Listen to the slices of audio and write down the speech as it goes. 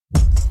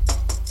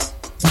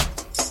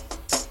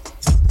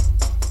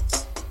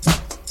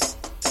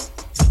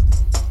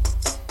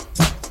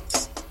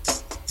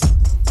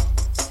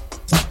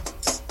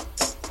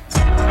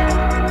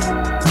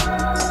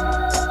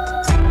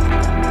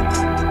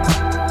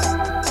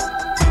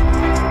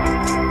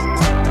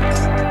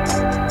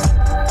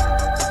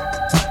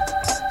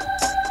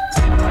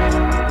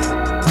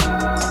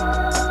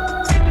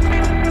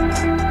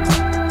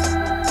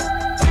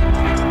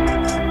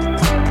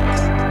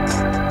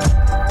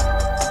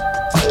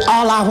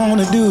All I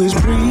wanna do is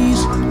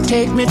breeze.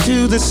 Take me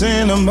to the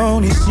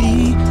ceremony,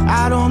 see,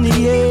 out on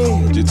the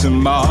edge of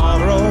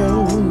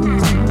tomorrow.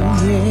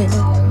 Yeah.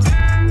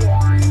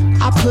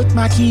 I put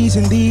my keys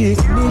in the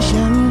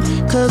ignition,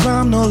 'cause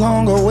I'm no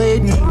longer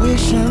waiting,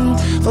 wishing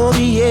for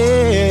the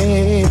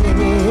edge.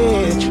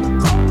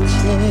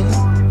 Yeah.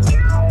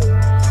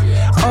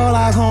 All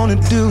I wanna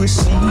do is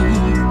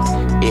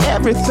see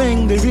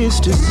everything there is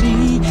to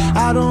see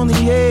out on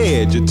the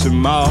edge of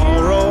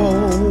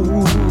tomorrow.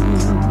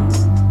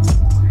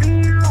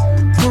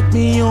 Put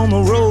me on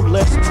the road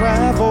less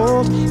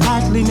traveled,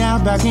 lightly now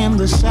back in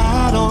the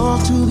saddle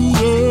to the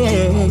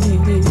edge.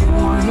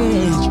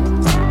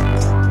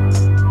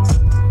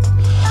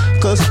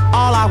 'Cause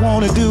all I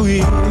wanna do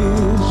is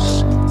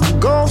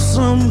go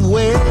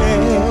somewhere,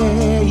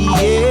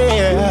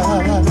 yeah.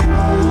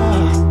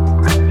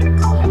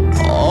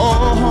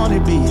 Oh,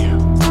 honeybee,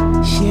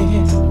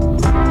 yeah.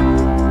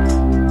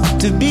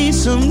 To be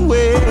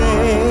somewhere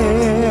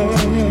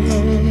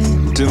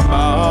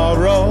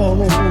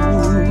tomorrow.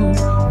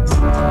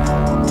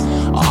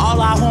 All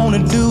I wanna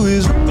do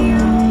is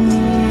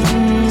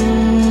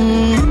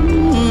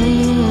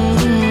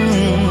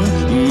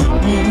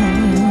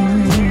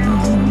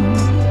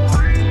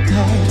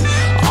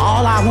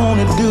all I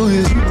wanna do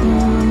is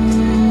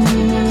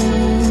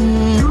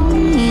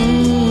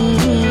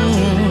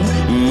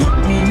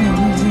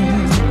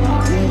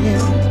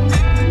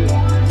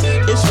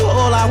it's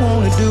all I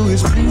wanna do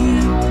is be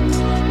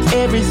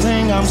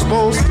everything I'm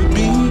supposed to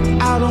be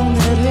out on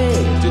that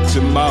edge of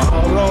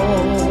tomorrow.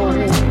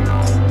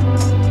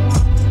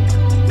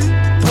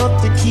 Put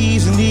the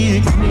keys in the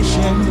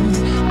ignition.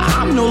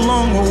 I'm no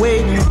longer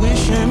waiting,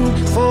 wishing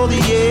for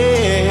the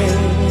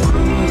edge.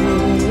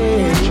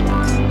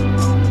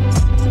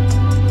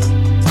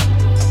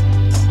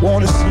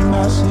 Wanna see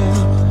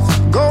myself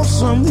go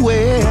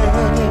somewhere,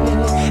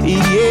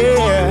 yeah.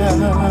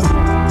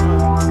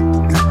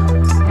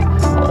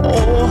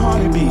 Oh,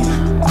 honeybee,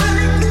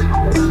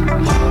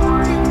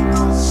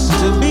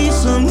 to be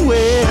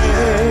somewhere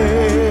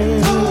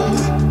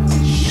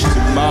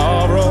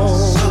tomorrow.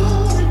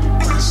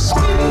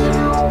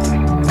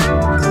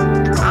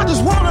 I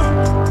just wanna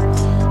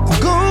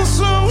go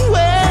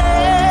somewhere,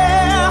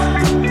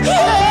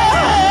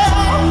 yeah.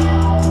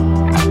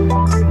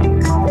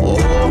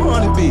 Oh,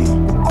 honeybee,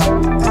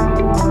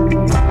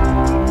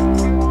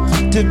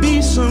 to be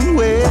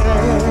somewhere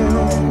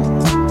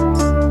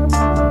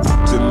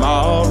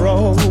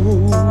tomorrow.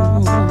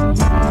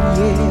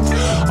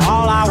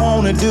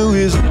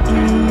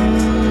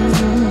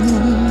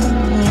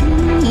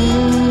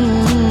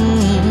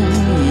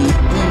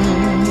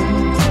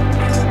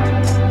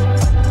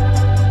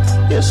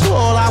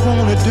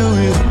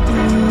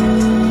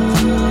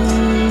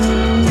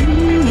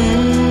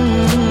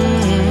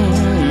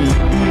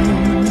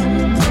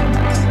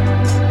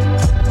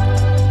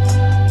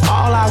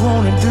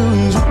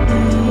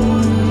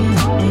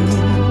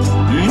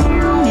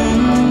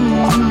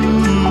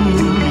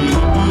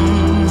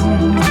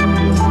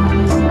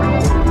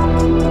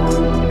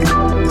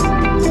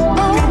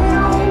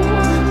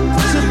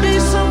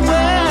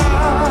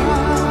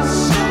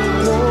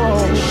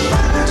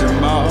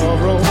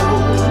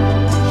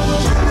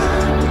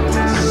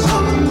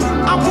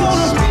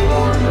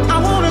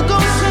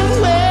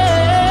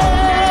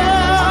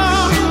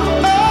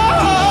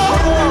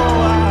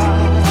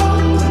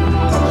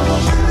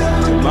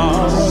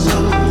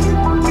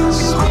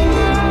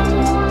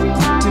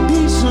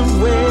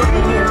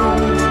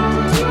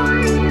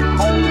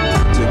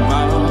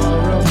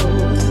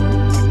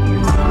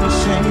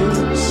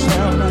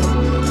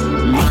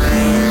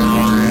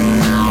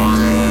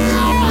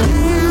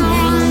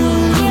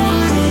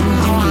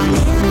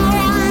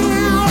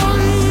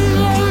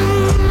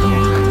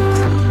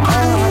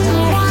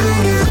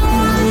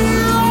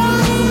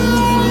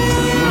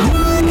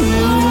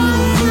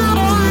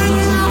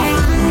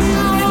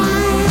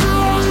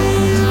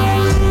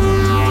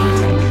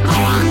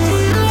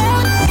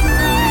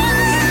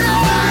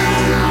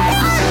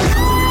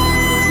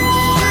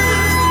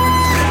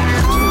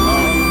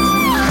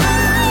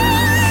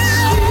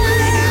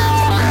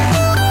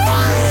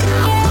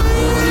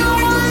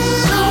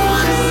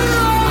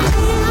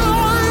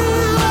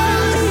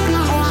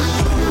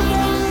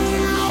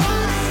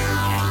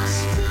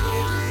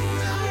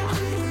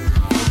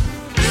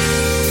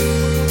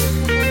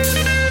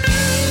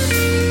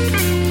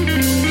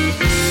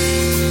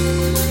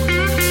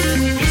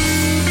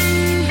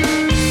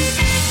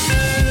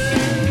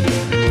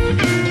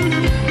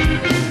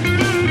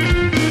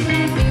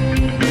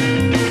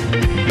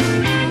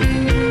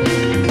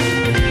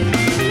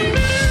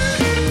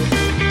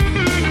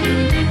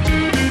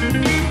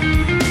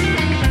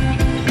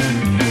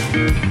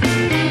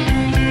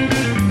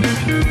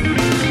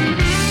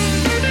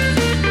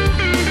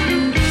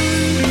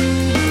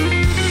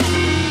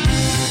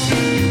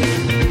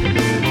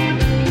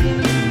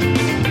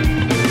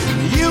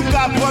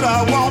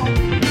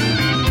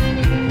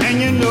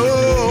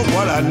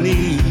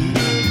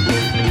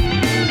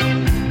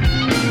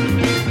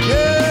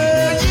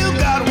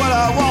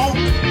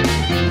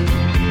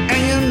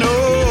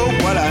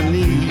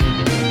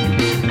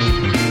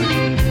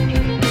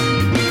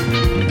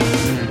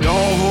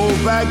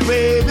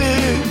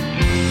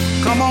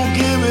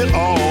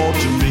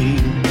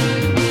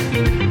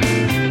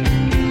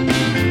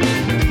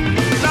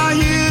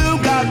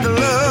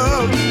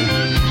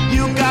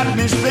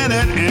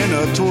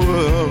 a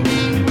twirl.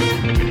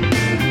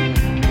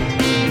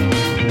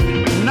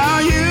 Now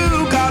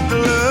you got the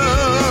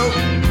love,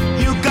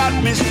 you got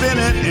me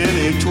spinning in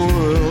a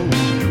twirl.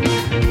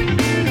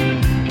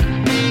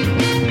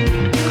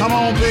 Come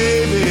on,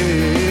 baby,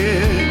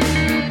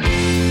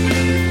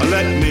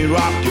 let me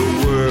rock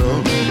your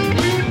world.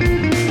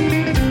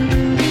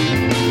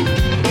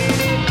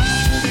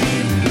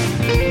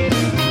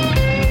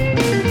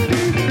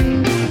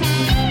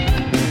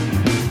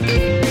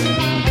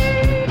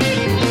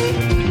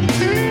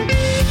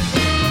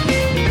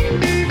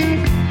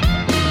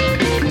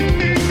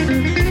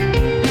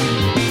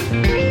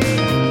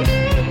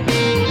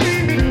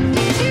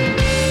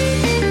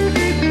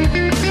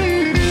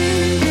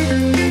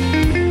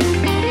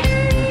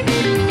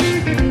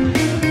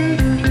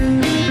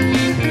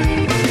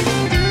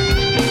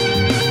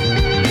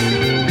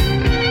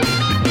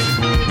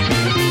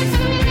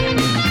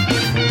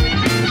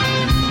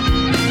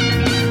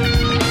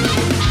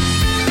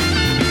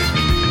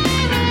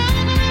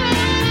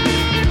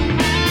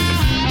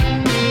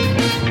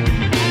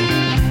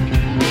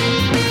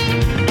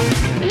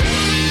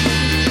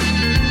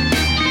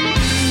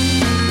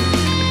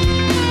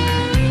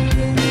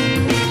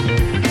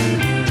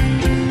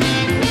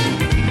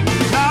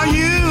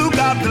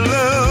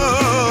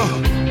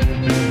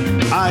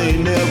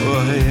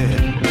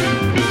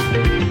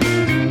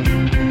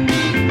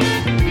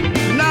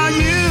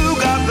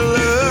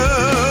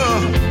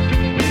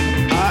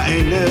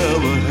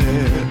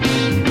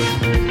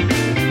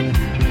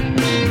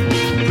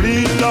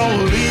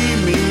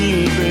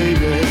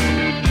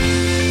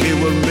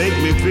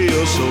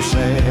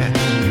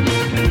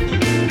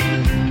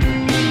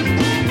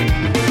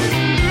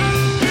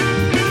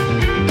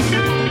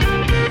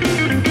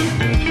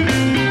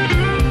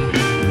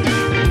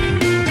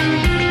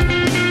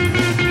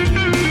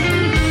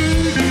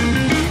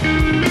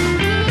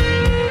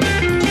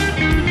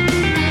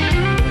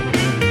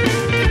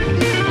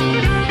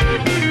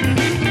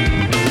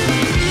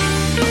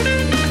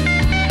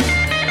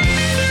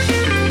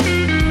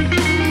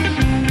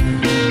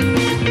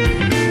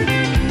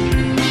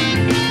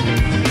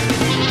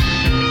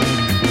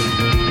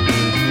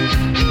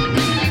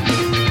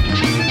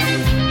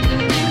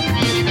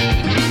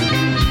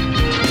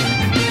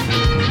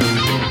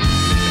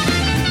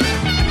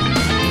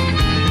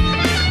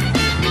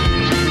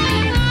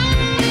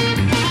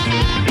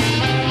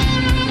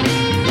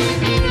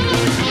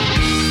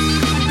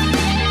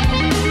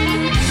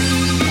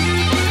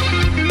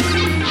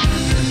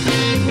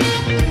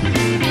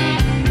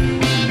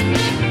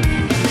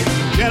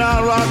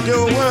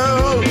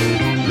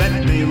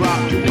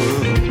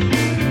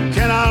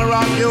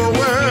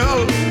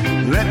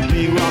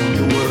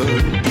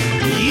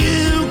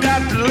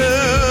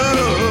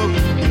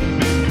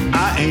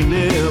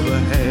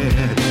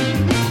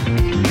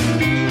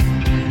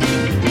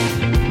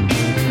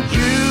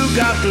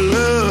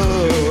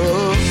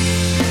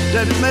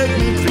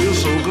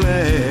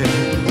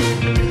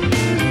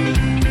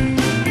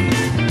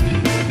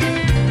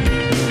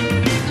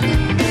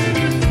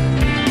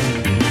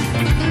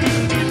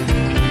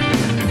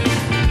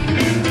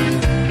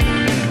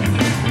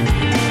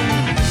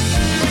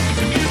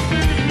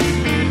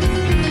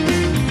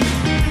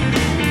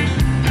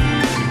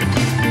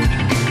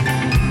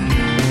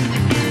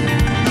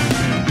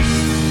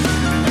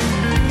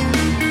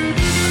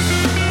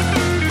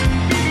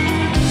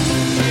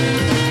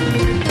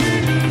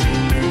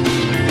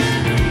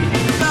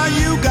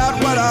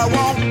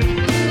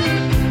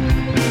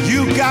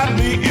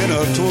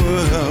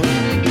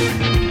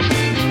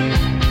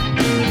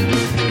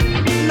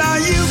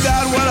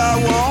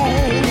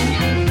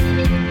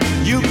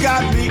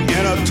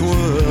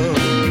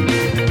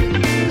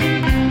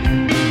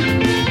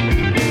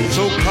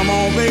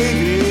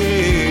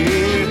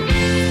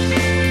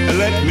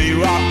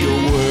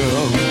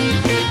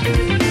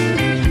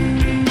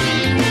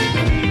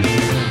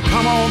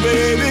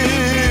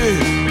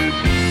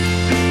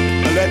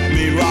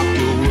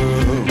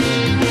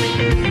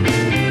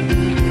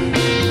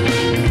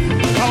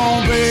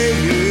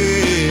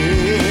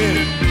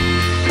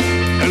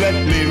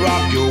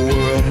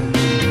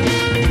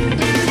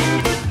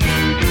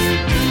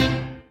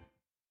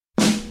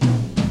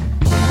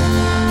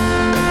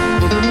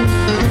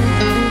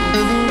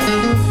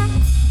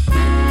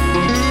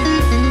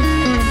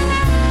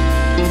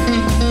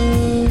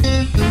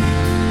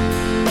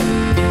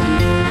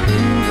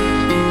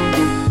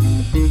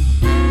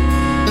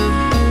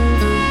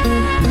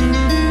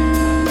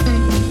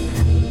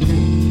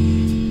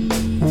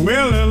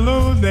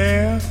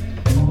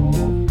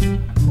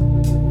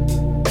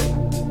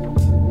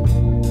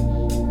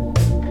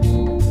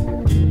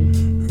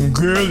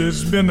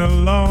 It's been a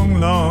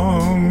long,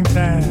 long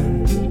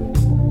time.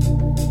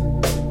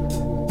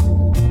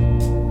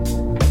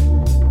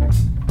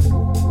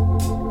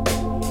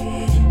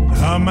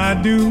 How am I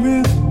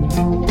doing?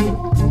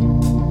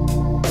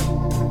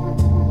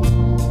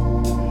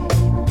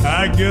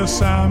 I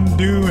guess I'm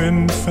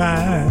doing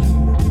fine.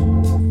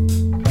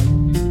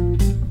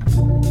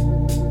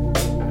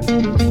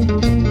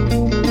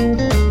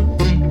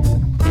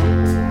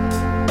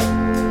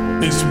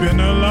 been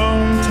a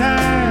long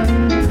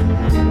time,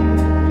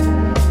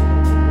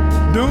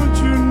 don't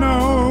you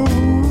know?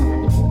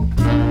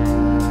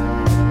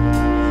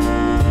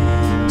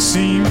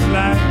 Seems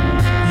like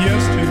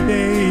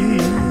yesterday.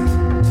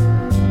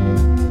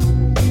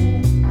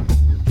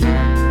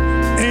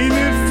 Ain't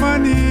it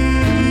funny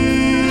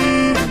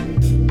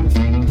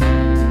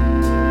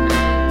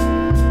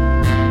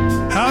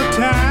how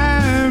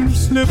time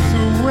slips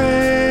away?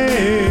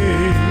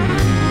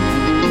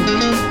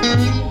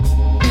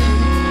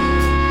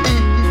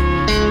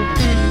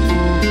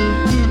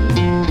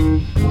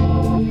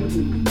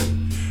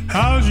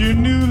 How's your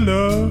new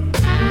love?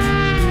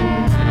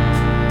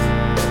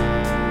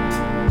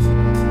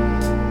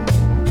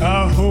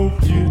 I hope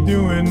you're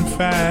doing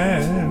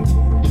fine.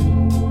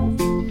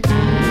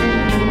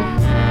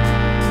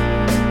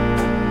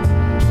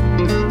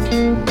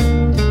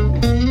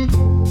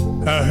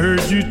 I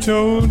heard you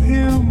told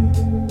him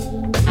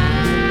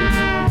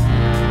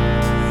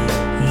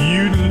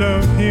you'd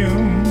love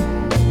him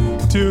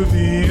till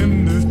the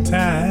end of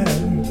time.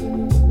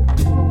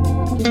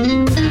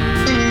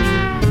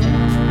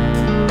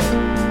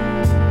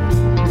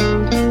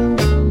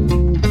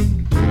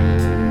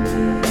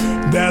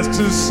 That's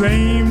the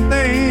same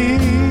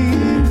thing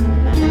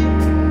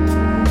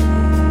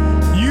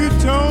you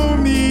told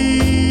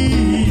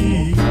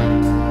me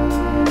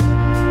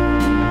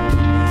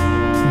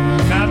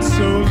not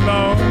so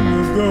long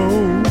ago.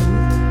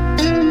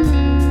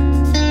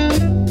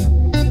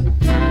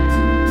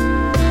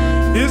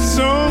 It's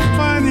so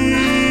funny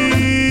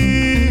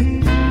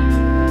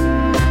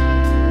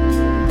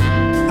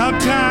how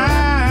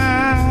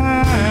time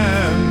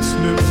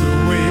slips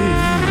away.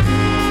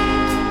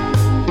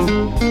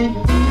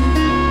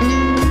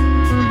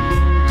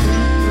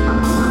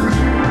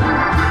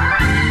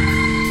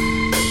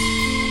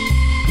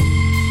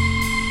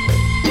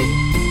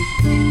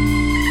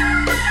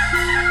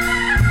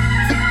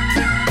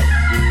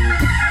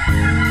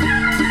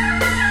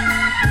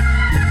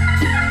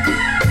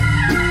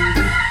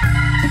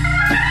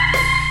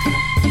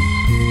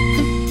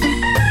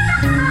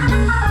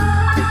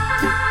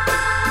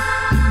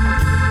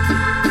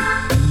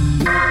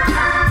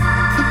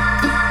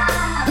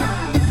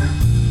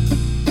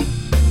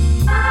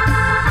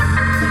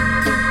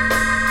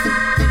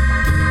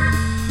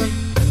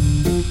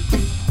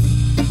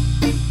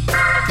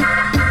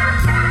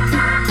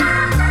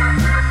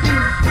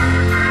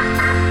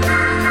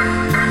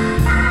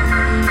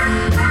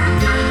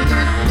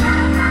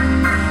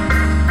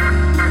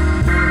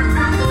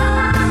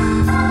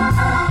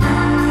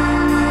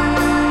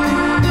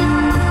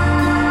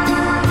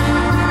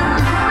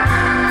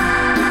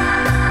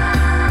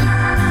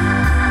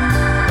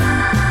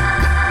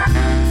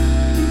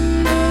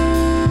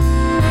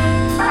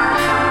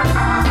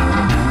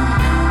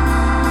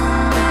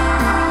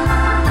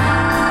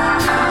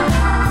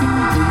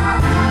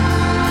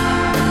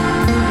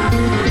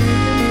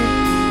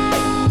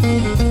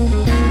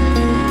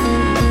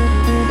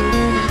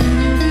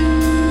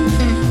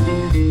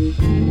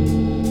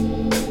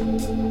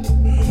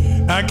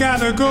 I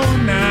gotta go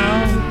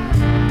now.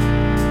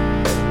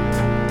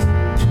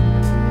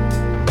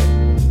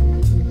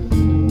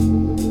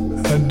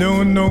 I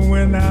don't know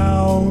when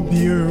I'll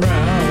be around.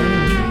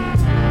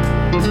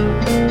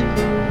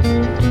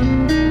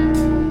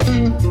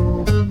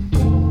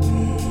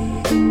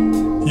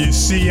 You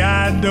see,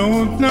 I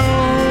don't know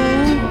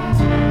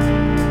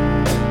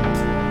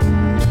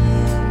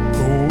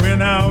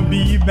when I'll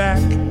be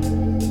back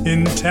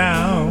in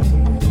town.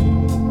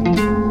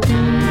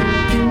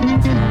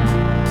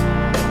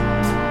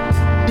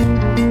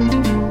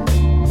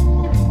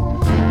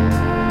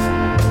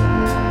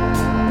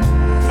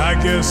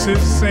 I guess it's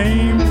the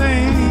same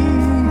thing.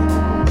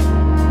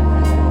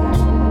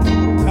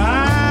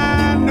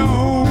 I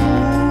know.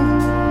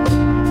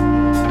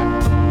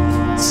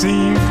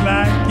 Seems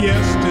like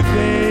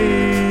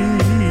yesterday.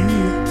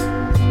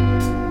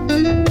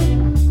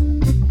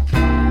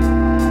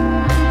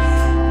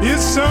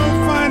 It's so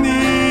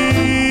funny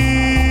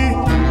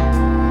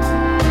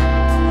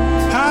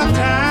how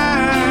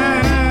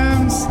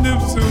time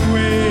slips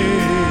away.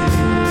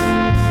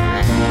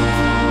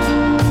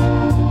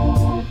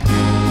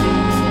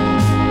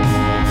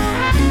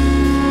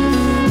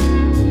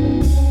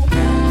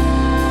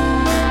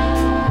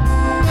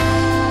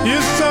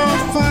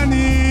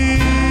 Funny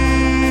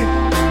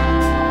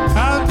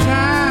how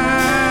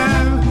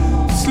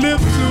time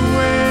slips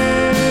away.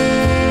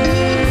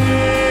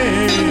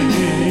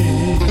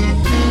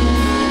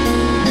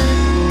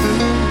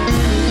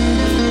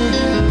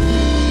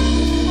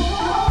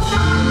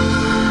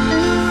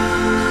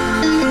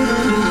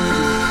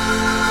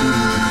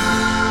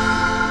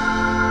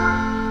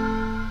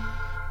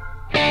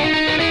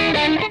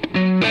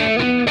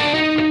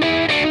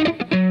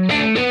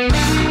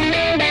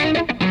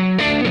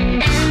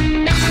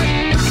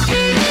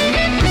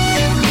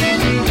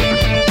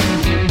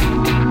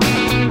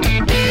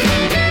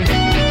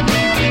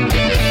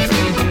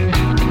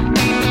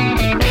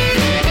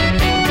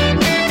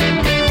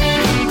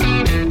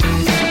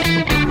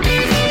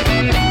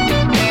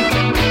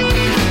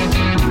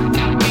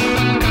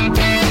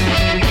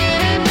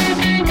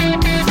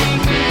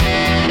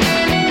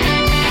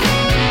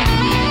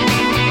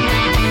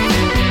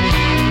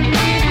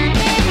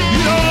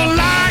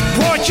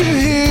 you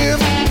hear?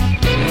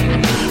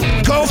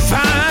 Go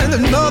find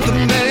another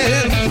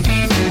man.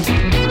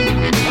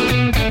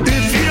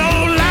 If you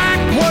don't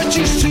like what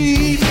you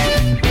see,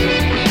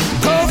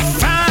 go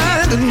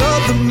find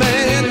another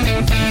man.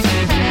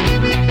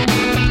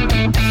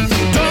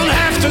 Don't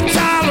have to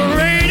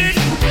tolerate it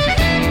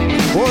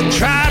or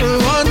try to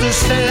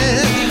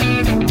understand.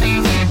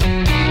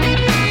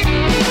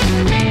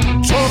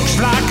 Talks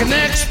like an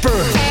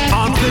expert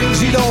on things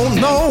he don't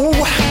know.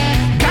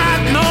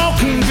 Got no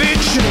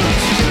convictions.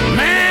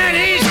 Man,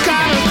 he's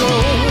gotta go.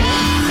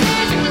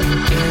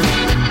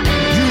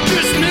 You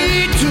just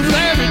need to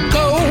let it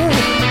go.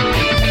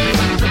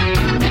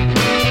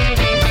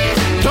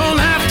 Don't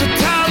have to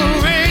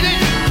tolerate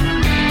it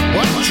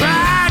or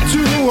try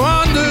to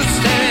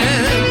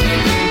understand.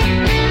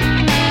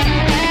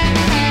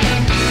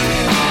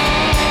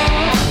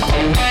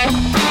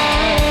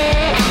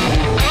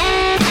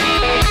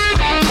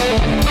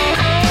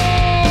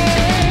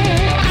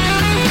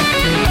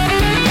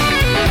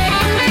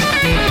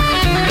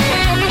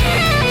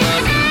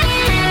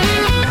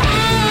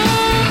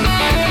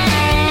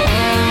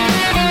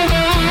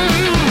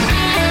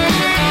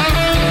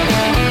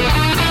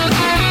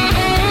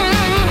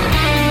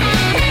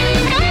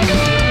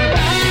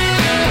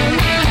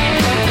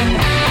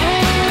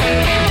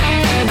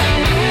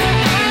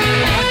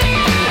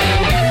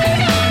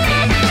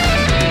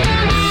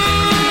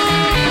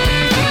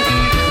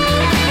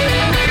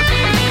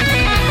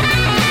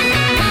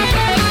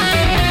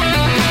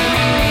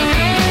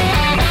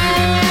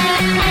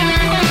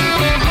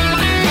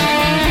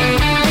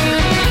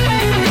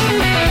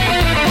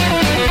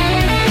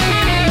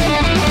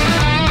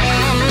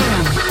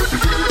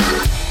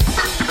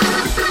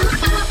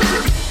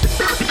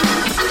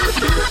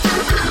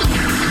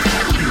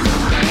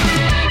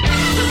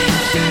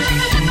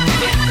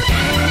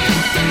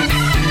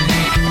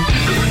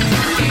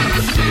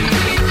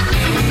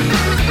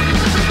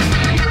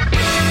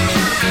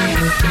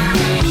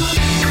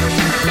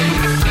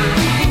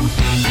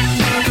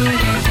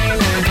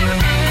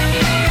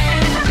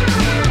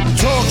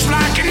 Talks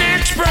like an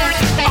expert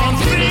on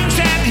things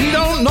that he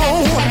don't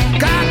know.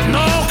 Got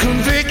no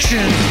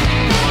conviction.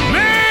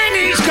 Man,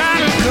 he's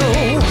gotta go.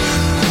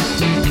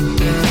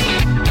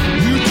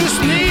 You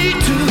just need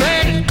to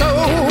let it go.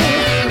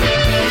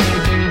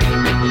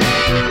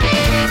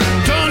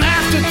 Don't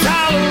have to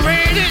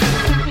tolerate it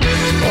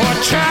or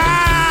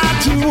try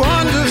to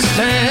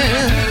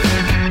understand.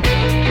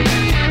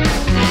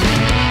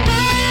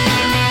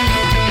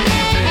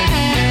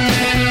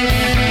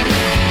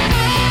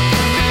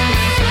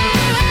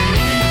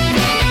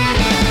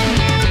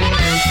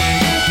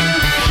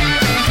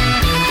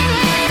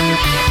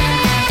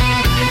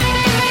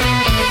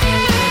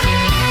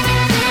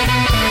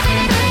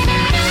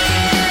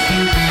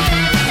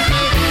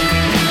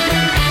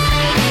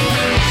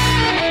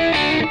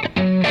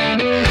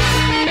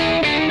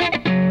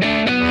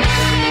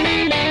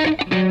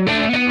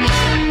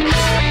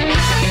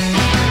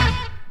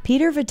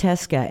 Peter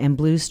Viteska and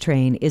Blues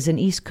Train is an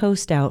East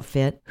Coast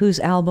outfit whose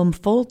album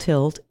Full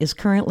Tilt is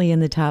currently in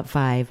the top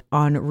 5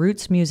 on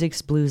Roots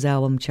Music's Blues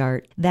Album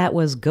Chart. That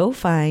was Go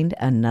Find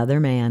Another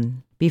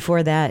Man.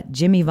 Before that,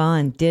 Jimmy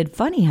Vaughn did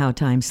Funny How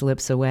Time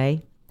Slips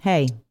Away.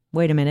 Hey,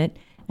 wait a minute,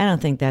 I don't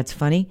think that's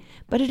funny,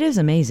 but it is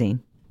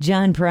amazing.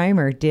 John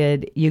Primer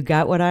did You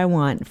Got What I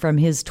Want from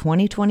his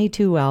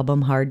 2022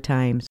 album Hard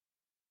Times,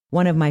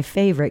 one of my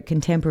favorite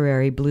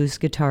contemporary blues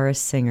guitarist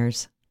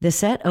singers. The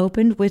set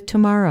opened with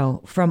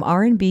Tomorrow from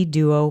R&B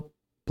duo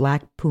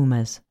Black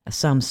Pumas,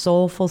 some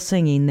soulful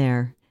singing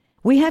there.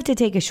 We have to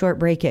take a short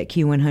break at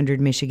Q100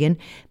 Michigan,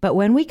 but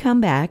when we come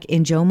back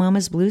in Joe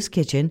Mama's Blues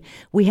Kitchen,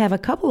 we have a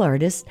couple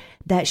artists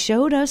that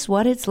showed us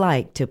what it's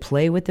like to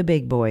play with the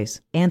big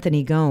boys.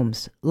 Anthony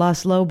Gomes,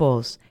 Los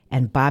Lobos,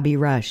 and Bobby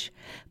Rush,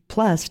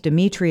 plus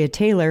Demetria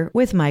Taylor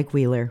with Mike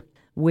Wheeler.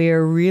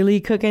 We're really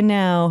cooking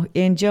now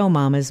in Joe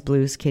Mama's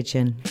Blues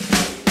Kitchen.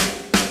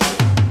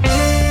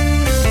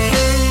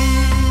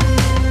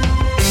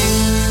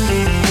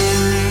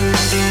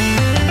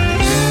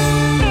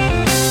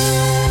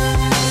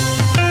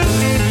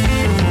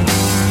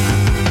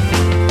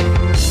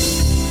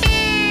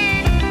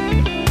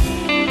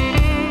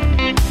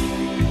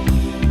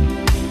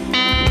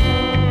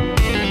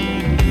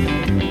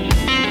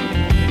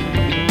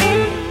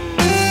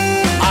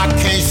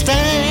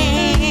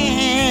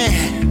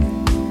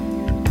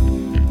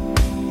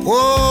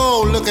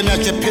 Looking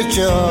at your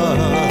picture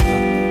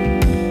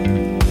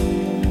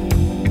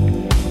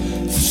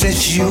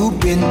since you've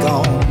been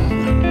gone,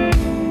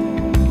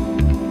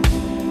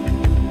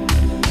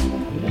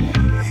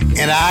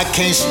 and I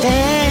can't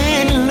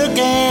stand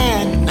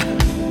looking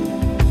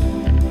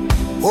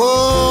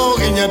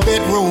in your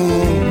bedroom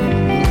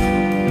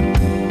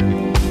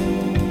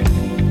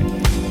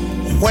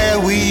where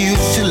we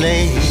used to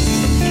lay.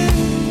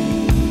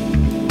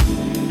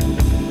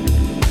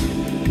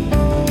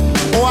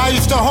 Oh, I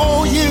used to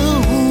hold you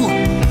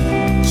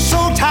so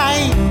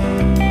tight.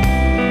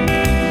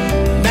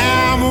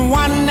 Now I'm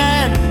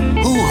wondering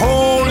who's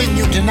holding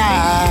you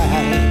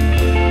tonight.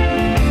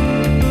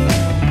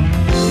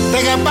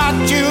 Think about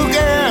you,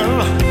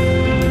 girl,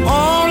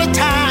 all the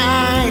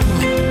time.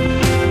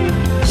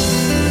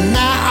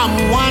 Now I'm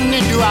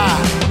wondering, do I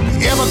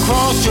ever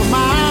cross your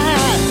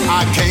mind?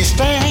 I can't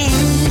stand.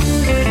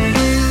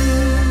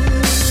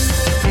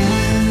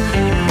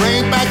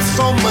 Bring back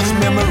so much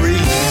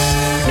memories.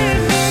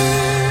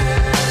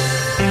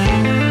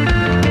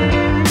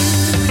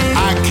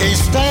 I can't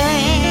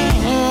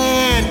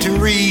stand to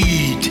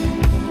read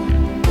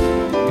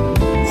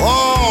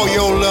all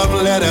your love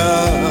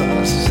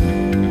letters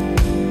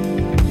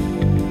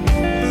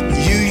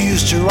you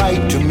used to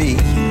write to me.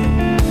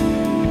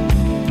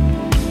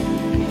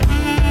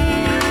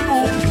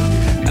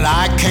 And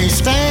I can't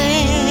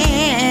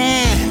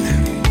stand,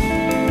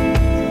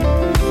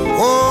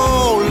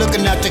 oh,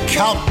 looking at the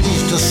couch we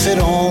used to sit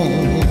on,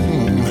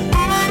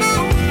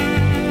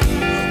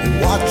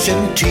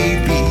 watching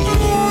TV.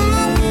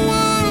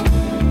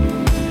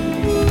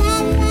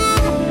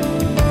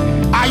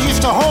 I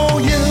used to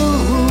hold you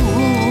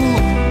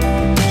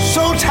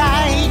so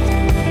tight.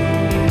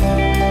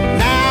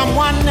 Now I'm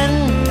wondering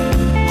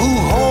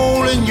who's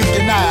holding you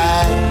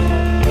tonight.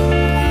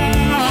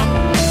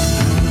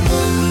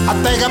 I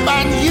think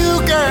about you,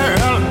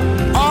 girl,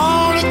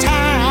 all the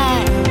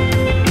time.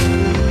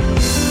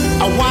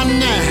 I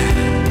wonder,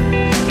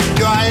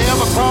 do I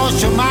ever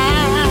cross your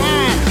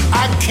mind?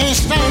 I can't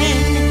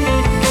stand.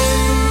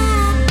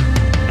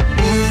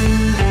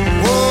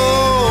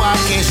 Oh, I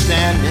can't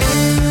stand it.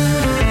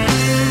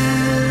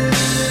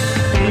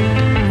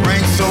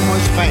 Brings so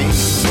much pain.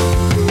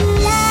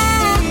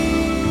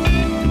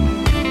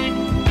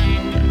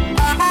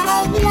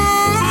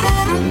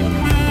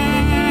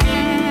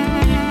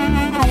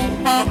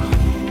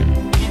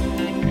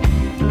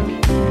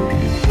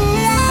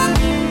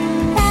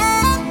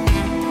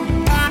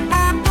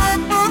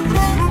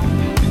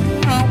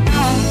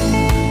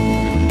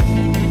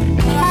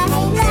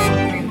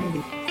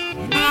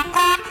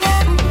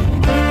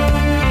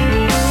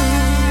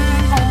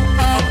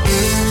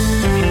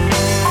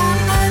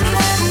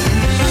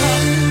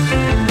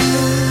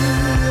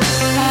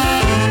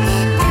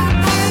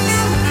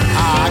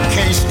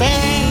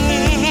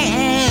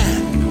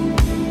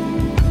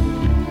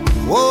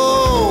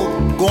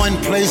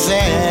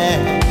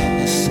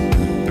 Places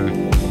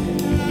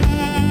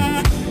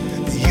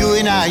you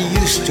and I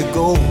used to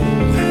go.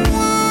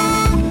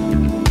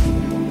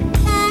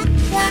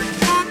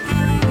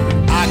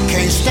 I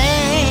can't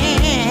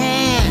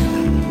stand.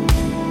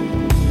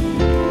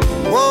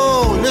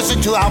 Whoa,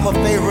 listen to our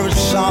favorite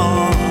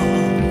songs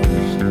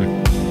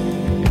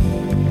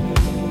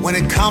when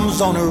it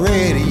comes on the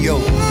radio.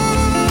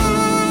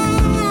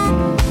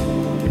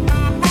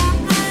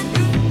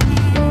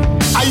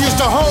 I used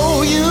to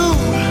hold you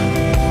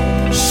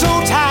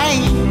so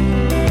tight.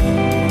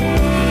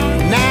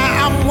 Now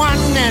I'm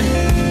wondering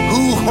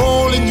who's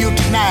holding you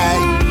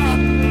tonight.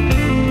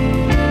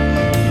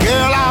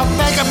 Girl, I'll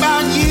think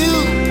about you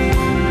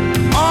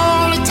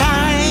all the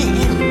time.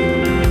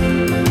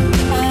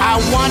 I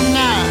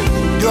wonder,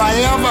 do I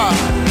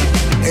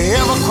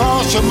ever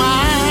cross your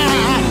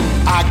mind?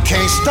 I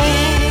can't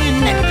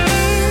stand it.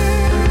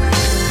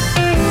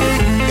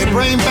 It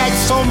brings back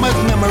so much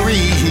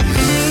memories.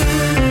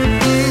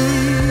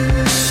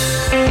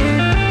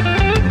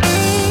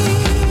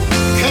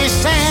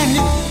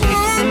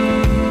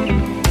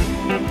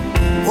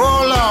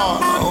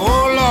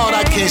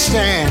 Can't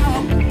stand.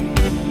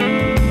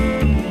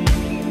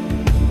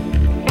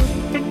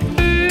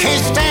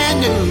 Can't stand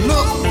to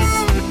look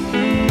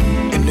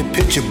in the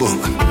picture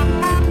book.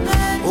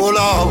 Oh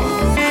Lord,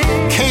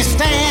 can't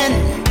stand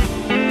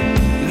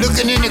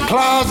looking in the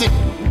closet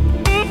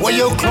where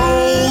your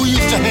clothes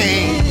used to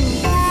hang.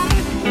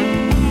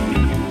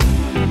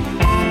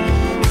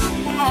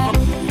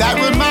 That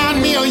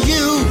remind me of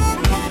you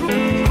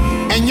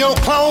and your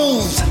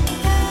clothes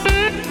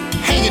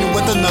hanging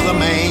with another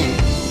man.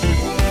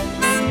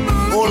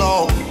 Oh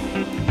Lord,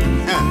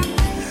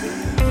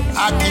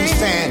 I can't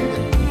stand it.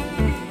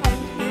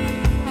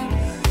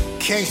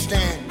 Can't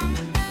stand it.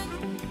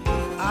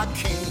 I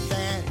can't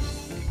stand it.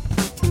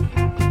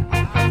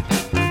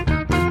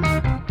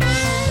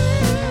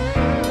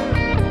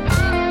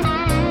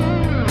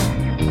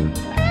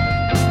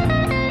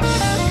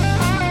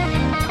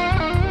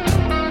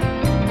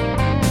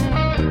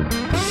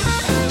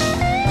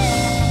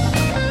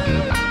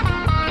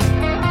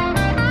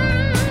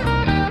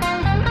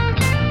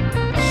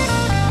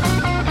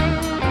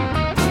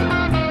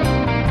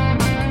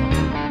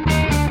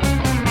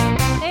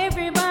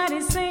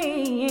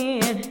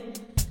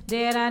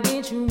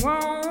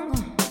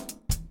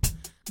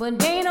 But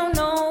they don't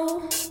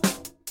know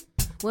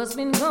what's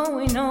been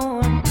going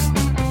on.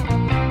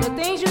 The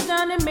things you've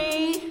done to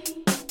me,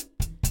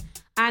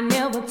 I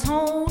never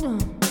told them.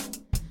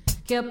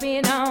 Kept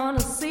it on a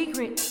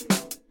secret.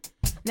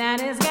 Now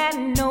it's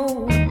gotten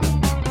known.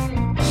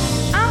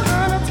 I'm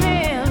gonna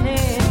tell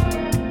it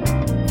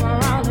for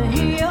all to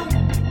hear.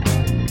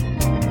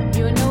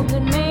 You're no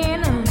good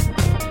man.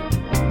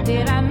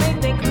 Did I make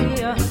that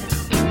clear?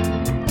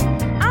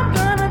 I'm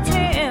gonna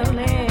tell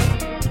it,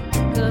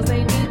 'cause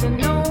they need to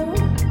know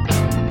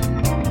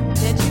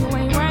that you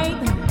ain't right.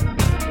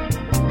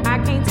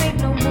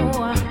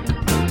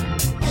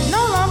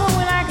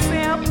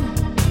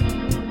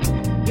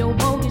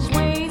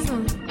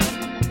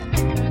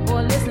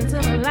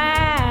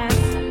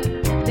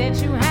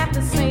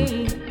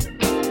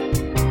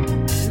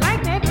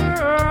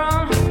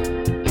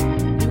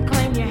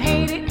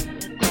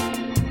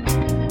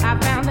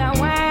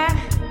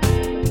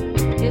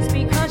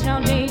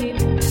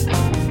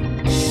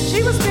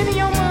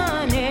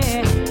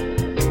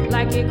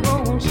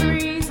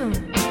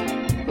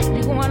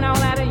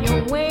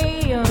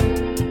 away,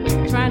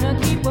 trying to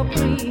keep her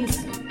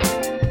pleased.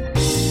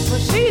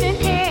 But she didn't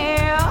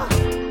care,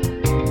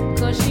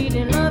 'cause she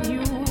didn't love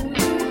you.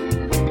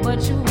 But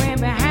you ran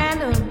behind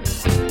her,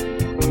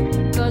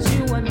 'cause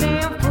you a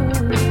damn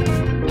fool.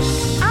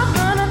 I'm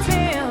gonna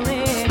tell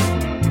it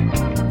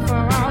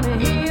for all to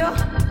hear.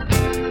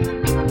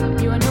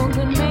 You're no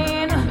good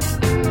man,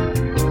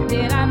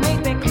 did I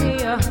make that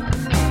clear?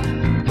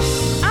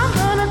 I'm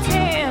gonna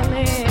tell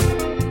it,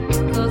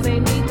 'cause they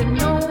need to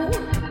know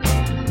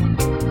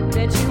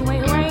that you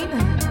ain't right.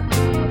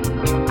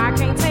 I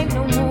can't take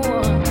no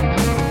more.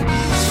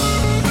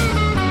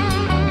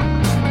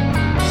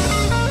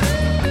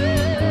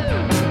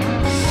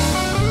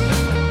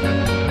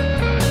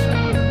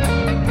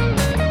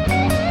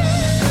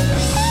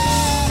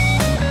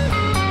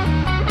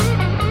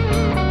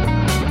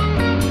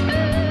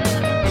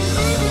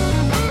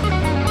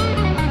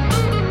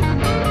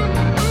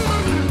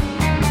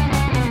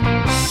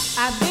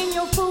 I've been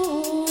your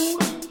fool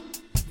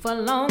for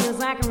long as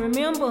I can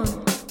remember.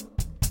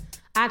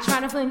 I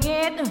try to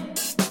forget,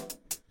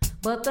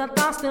 but the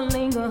thoughts still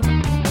linger.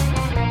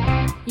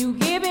 You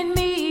giving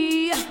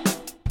me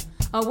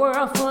a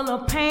world full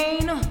of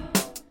pain.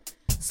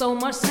 So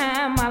much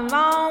time I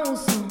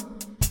lost,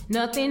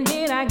 nothing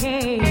did I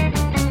gain.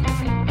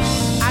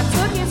 I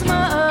took as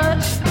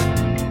much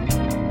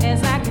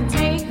as I can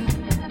take.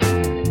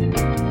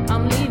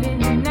 I'm leaving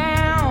you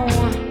now,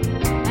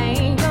 I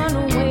ain't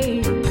gonna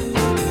wait.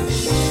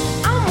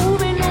 I'm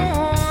moving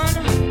on,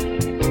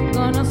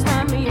 gonna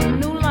start me a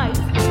new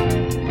life.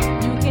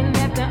 You can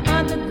let the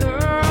other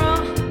girl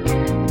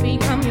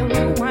become your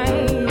new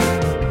wife.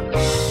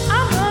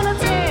 I'm gonna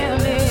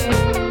tell it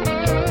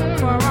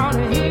for all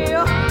to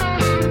hear.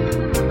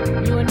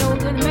 You're no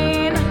good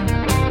man,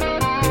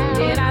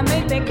 did I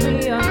make that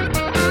clear?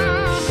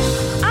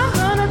 I'm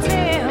gonna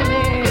tell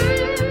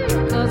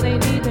it, 'cause they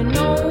need to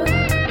know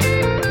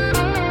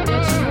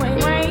that you ain't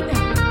right.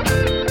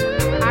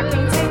 I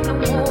can't take no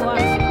more.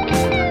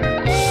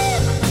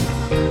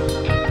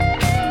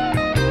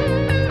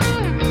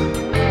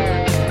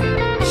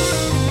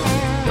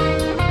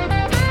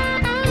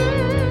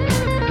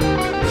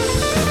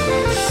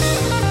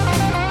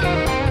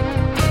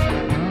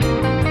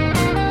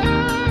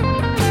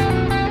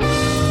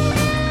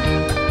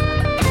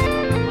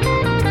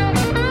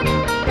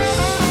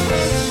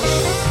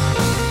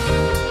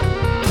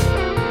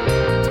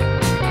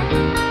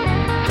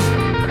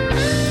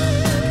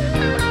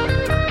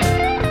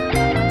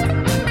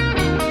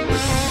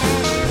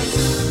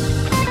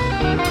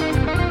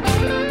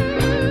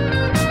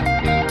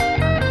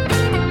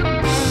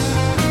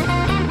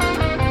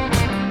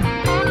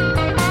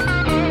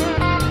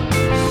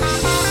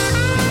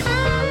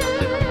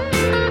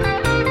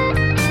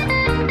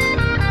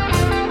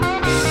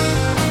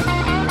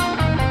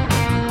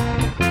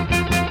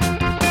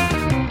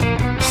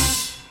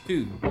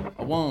 Two,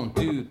 1,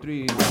 2,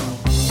 3.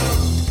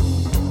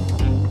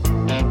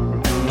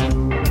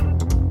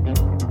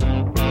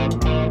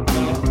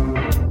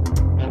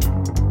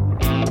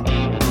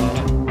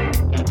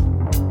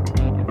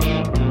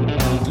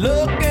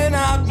 Looking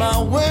out my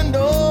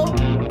window,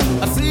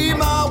 I see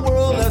my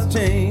world has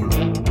changed.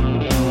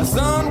 The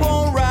sun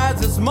won't rise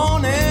this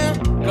morning,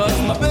 'cause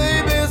my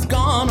baby's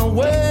gone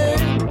away.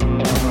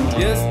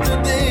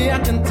 Yesterday I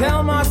can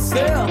tell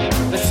myself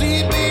that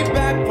she'd be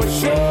back for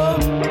sure,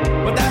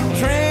 but that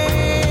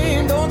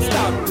train don't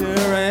stop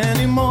here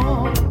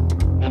anymore.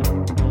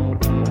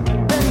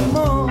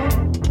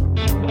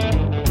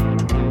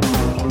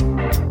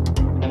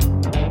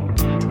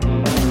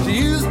 She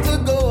used to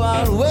go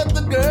out with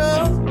the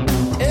girls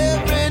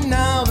every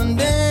now and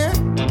then.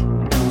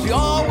 She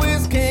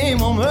always came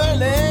home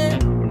early.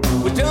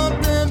 We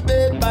jumped in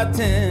bed by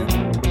 10.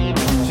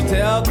 She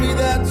tells me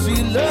that she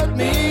loved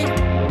me,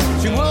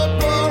 she would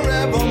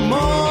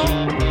forevermore,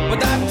 but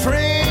that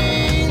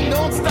train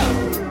don't stop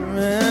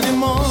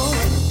anymore.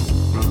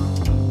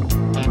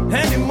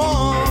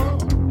 Anymore.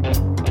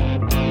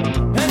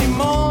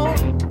 Anymore.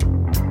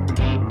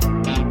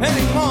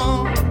 Anymore.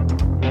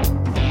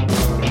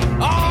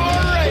 All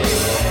right.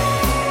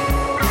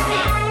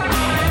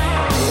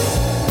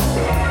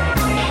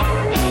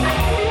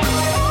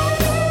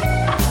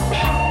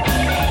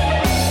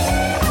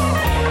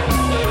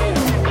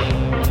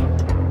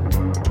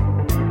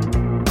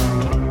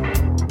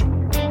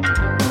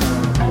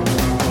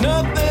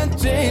 Nothing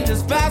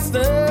changes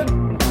faster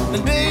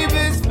than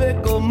baby's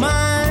fickle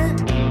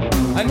mind.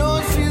 I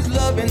know she's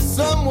loving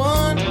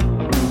someone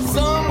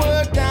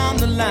somewhere down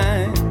the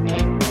line.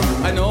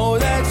 I know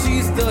that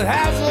she still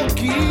has a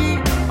key.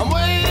 I'm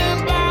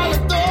waiting by the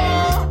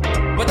door,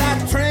 but that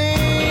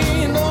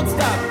train don't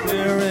stop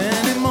here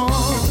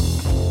anymore.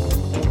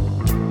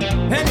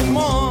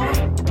 Anymore.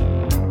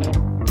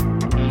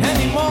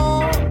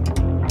 Anymore.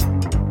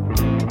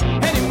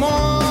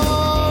 Anymore.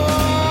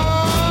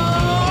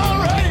 All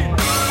right.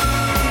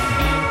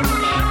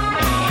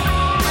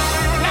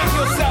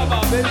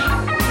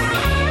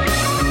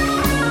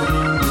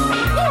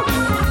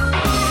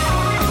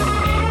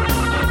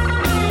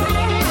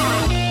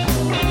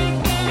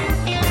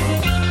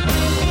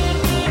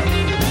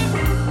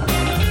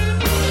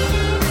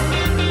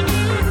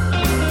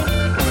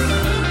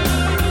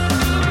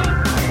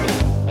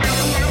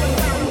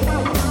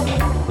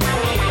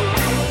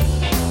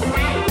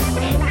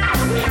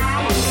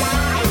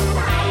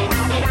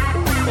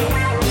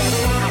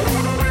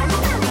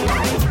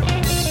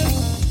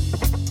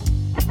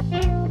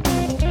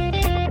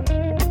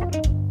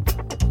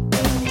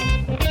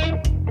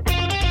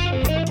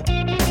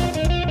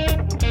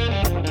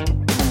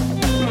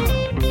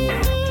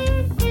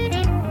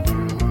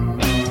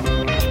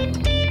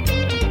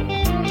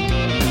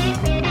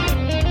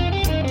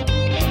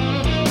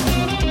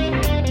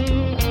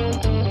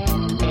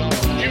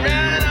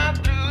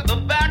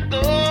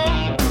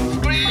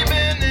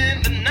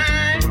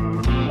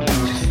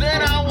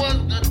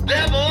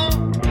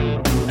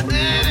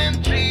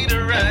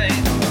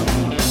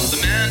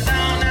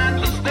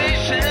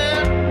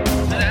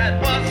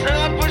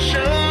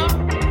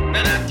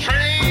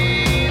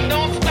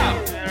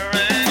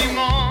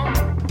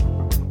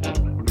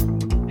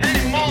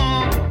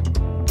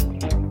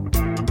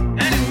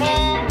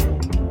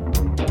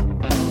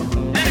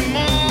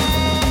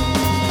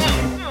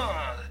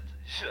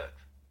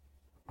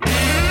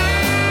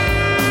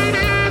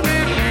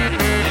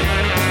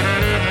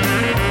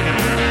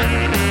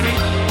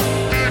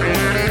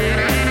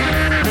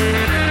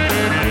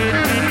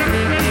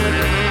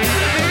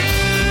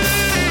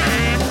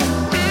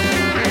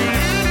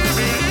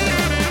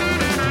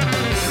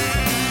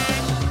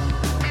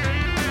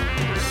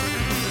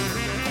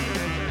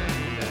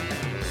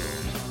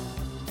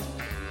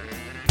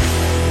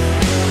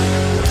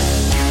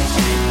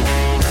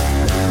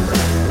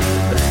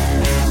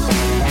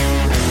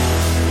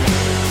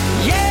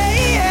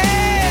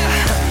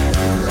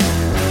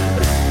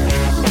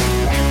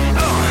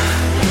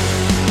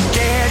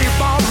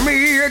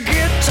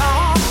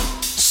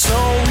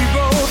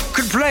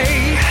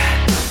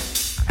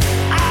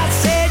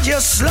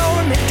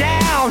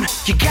 on,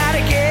 you gotta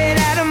get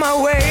out of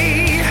my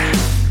way.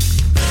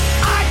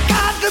 I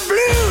got the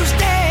blues,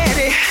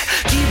 daddy,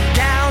 deep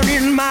down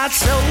in my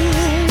soul.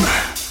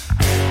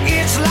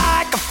 It's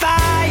like a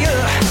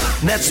fire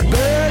that's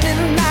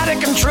burning out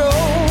of control.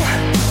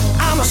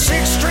 I'm a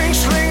six-string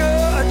slinger,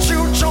 a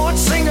two-joint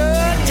singer.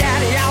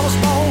 Daddy, I was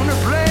born to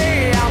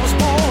play. I was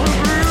born a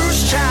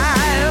blues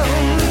child.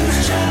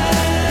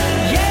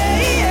 Yeah,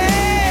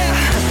 yeah.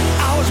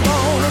 I was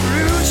born a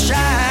blues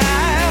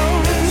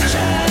child.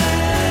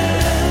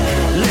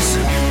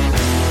 Listen,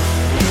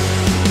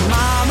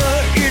 mama,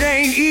 it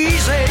ain't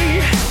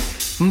easy,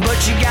 but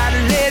you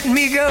gotta let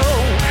me go.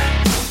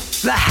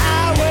 The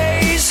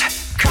highway's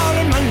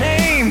calling my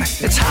name.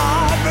 It's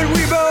hard, but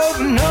we both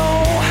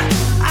know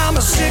I'm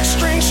a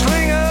six-string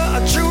slinger,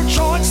 a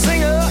two-joint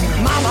singer.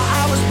 Mama,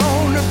 I was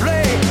born to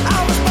play.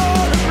 I was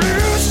born a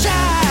blues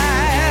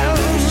child.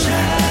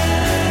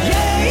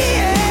 Yeah,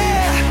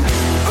 yeah.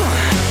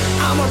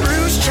 I'm a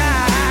blues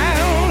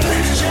child.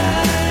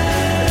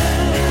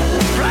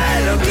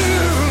 Play the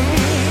blues.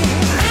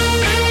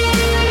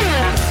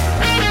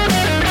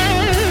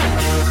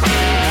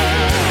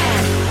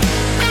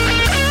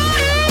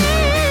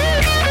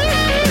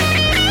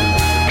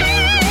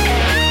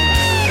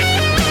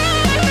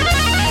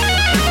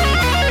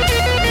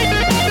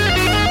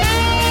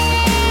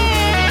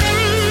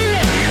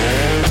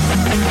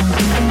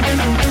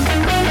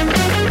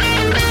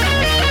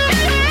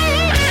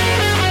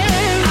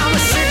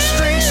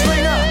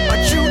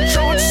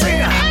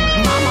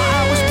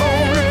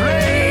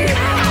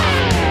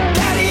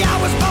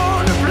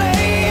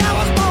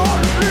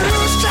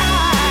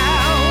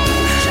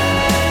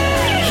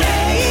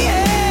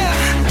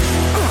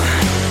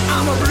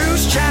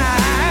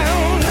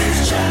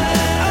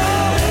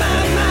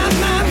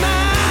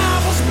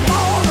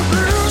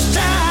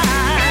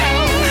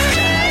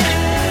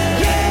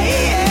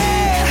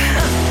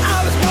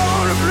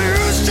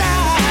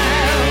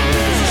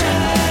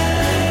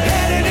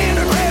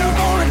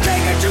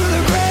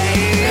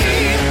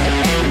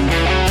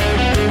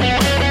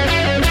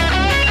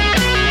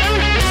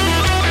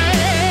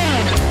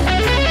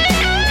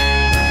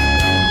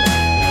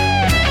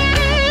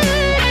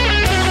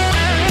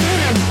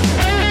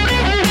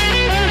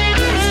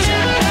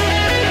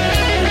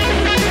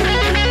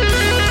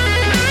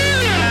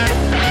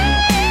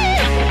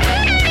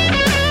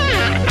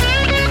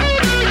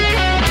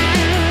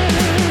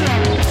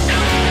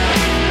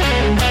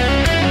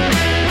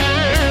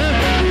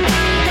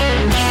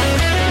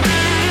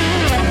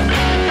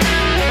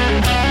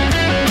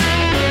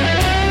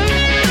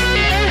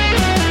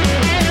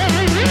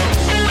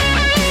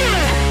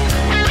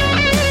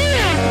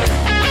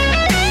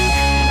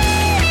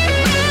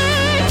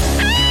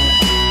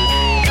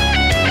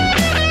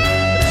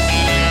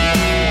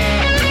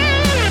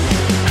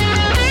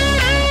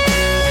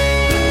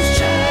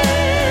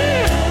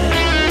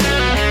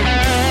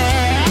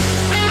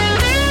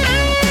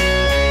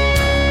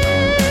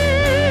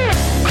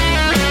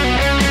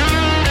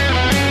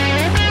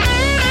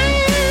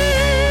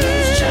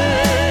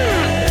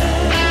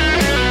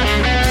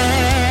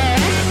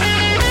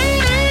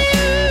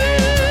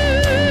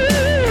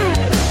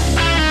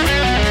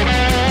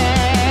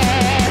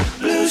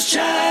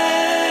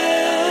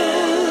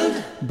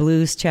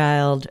 Blues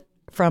Child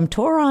from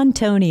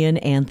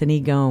Torontonian Anthony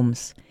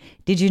Gomes.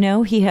 Did you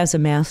know he has a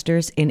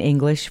master's in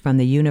English from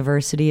the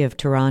University of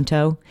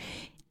Toronto?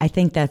 I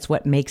think that's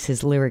what makes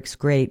his lyrics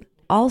great.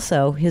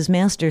 Also, his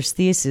master's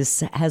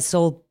thesis has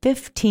sold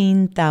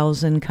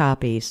 15,000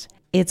 copies.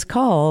 It's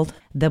called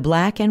The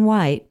Black and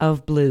White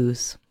of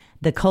Blues,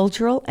 the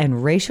cultural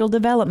and racial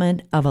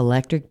development of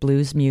electric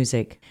blues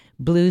music.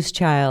 Blues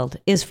Child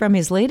is from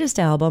his latest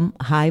album,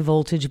 High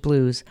Voltage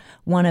Blues,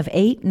 one of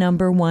 8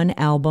 #1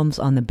 albums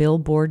on the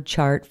Billboard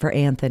chart for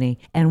Anthony,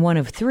 and one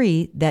of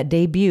 3 that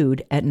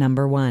debuted at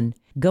 #1.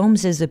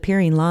 Gomes is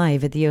appearing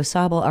live at the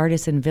Osable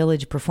Artisan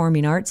Village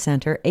Performing Arts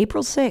Center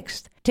April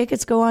 6th.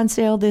 Tickets go on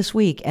sale this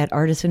week at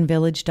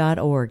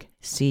artisanvillage.org.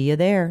 See you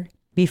there.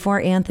 Before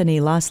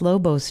Anthony, Los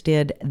Lobos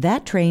did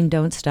That Train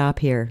Don't Stop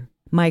Here.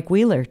 Mike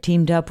Wheeler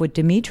teamed up with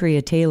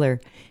Demetria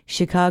Taylor,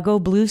 Chicago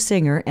blues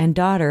singer and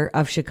daughter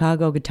of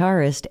Chicago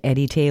guitarist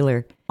Eddie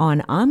Taylor,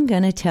 on I'm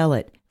Gonna Tell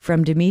It,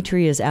 from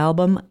Demetria's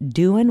album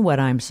Doin' What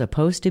I'm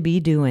Supposed to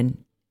Be Doin'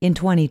 in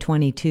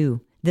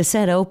 2022. The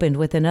set opened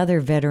with another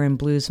veteran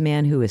blues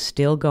man who is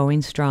still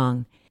going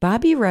strong.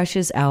 Bobby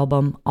Rush's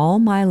album All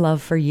My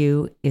Love for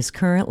You is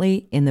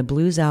currently in the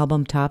Blues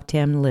Album Top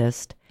 10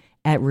 list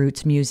at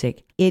Roots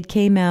Music. It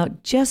came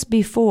out just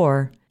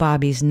before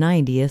Bobby's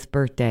 90th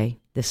birthday.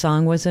 The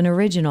song was an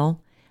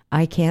original,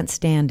 I Can't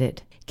Stand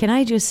It. Can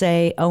I just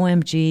say,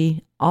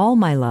 OMG, all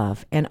my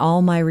love and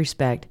all my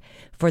respect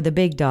for the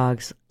big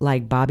dogs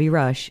like Bobby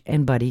Rush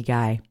and Buddy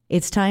Guy.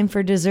 It's time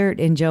for dessert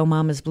in Joe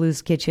Mama's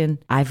Blues Kitchen.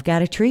 I've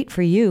got a treat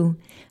for you.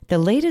 The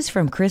latest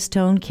from Chris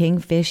Tone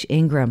Kingfish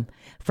Ingram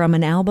from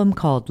an album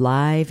called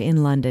Live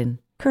in London,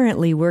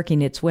 currently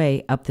working its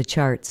way up the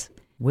charts.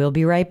 We'll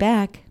be right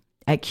back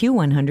at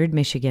Q100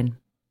 Michigan.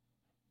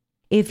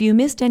 If you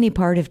missed any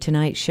part of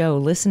tonight's show,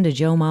 listen to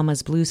Joe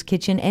Mama's Blues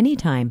Kitchen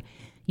anytime.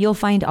 You'll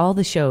find all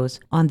the shows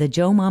on the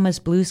Joe Mama's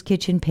Blues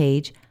Kitchen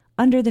page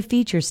under the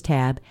Features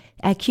tab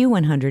at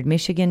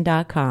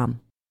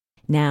q100michigan.com.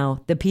 Now,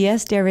 the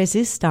pièce de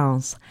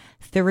résistance,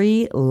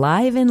 3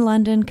 live in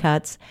London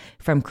cuts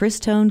from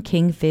Christone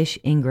Kingfish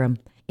Ingram,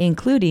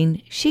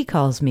 including She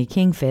Calls Me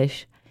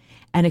Kingfish,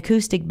 an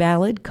acoustic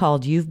ballad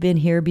called You've Been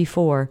Here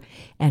Before,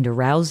 and a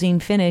rousing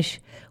finish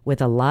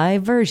with a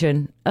live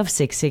version of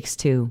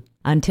 662.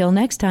 Until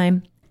next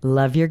time,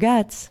 love your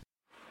guts.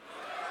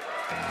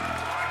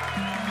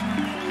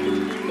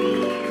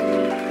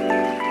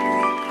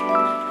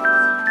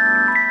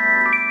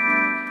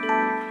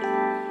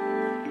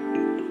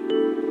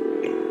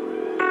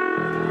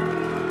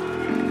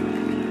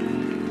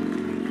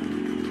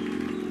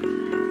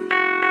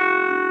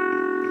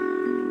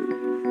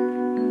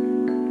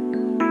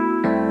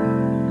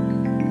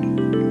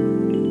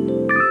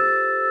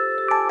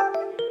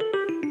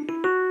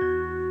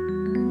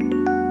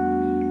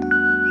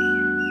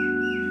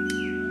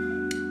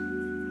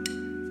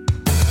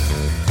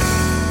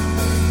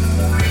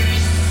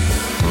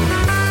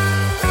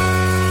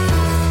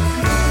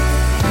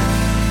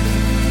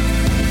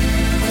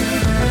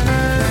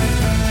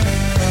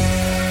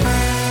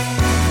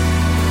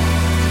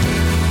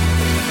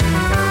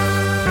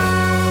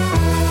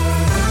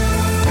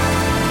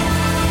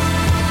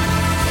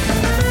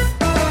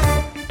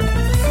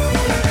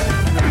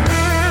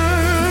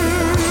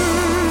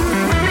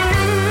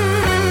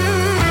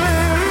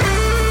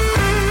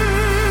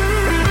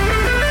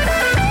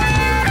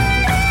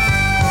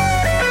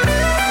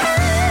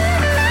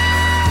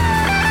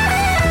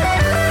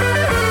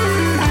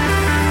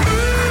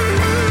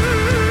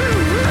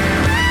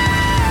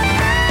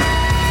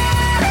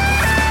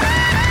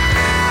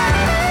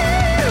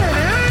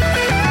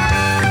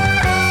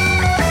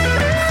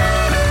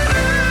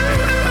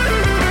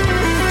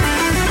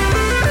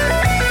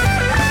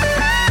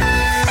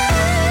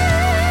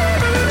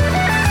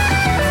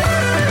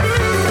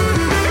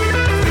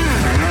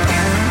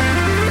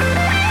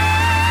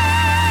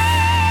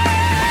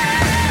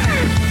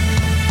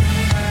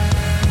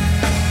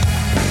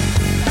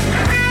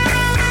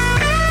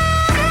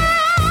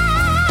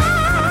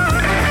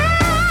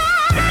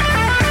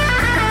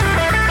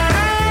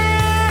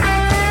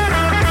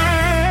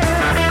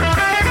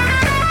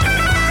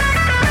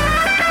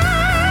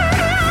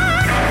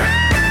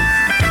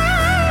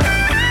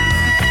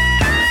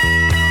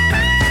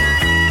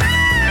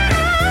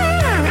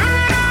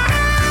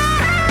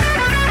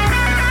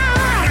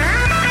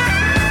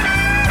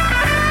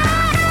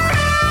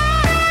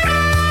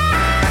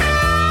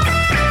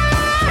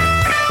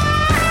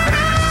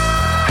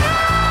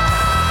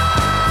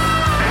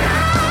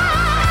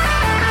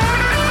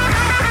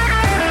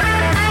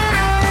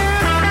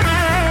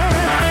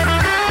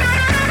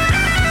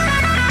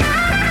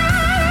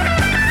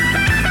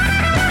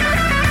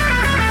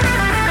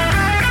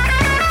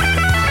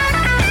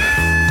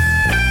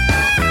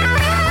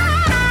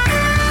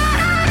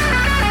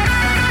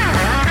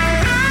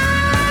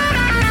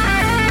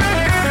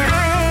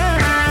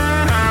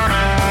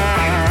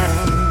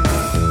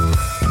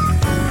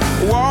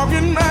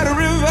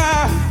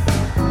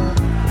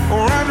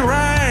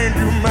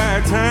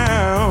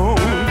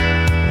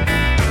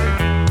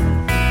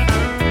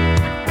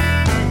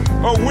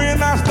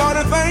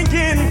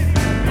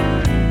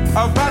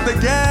 About the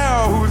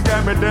gal who's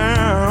got me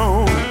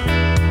down.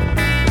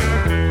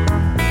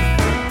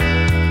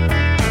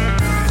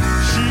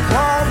 She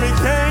called me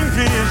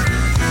kingfish,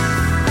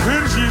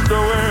 then she's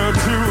nowhere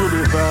to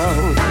be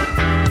found.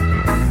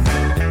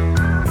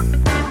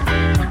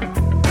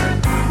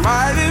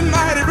 Mighty,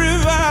 mighty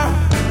river,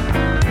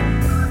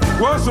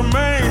 what's a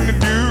man to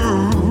do?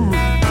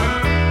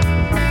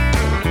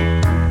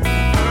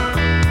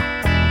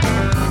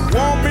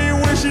 Want me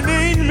when she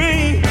need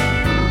me,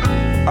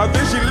 or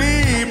then she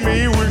leave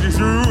me when she's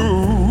through.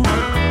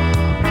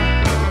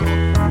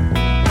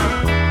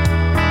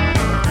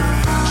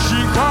 She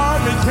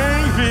called me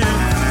kingfish,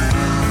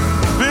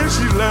 then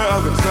she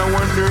loving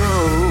someone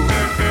new.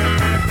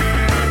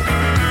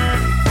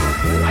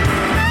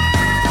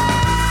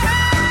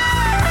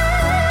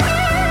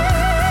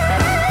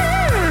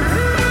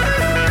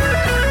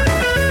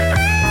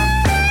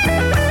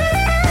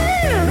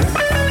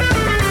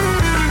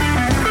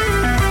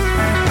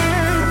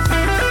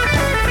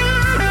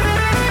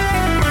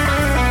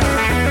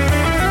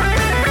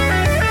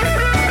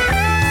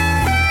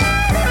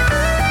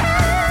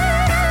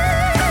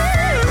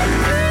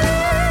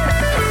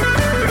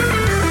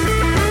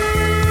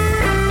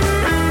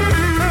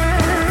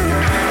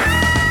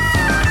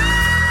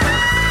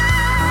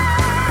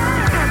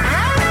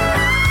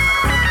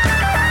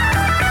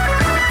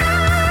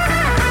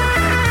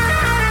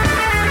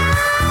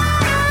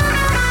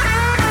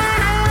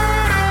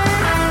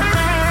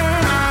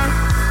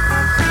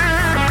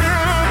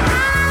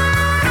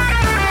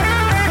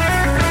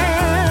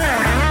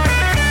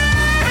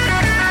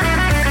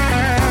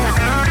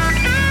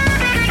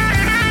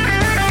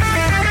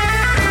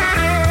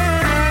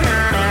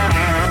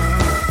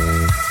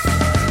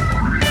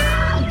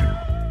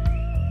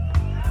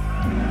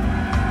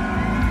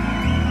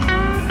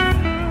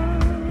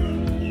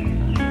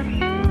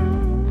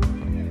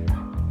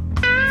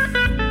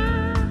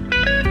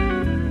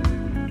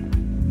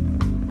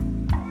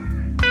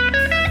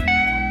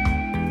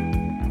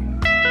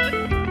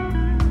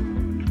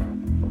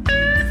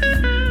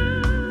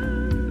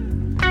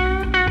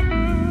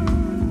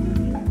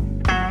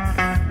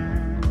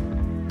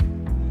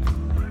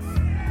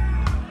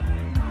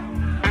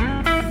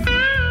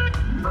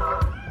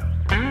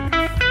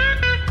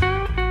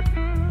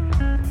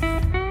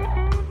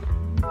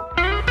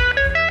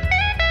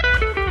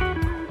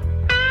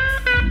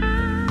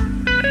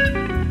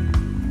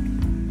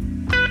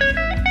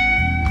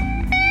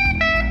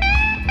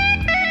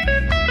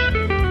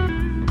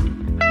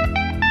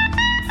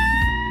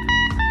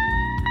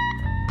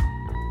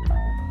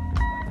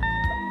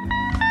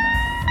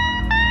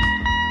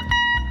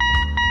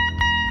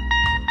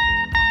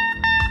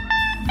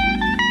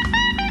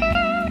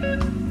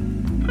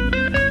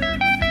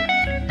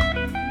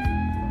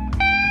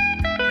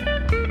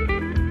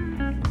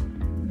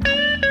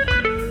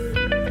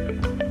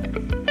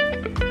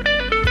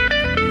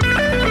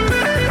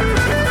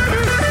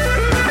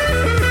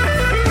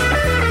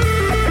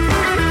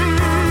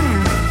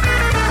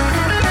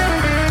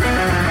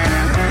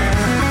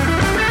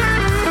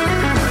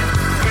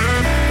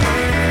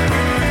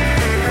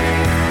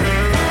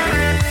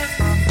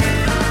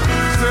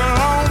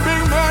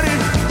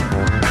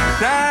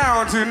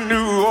 to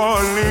New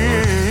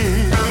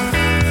Orleans.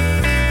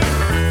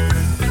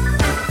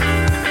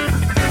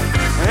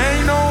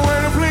 Ain't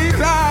nowhere to please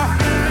her.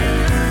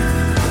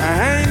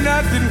 Ain't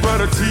nothing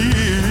but a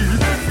tease.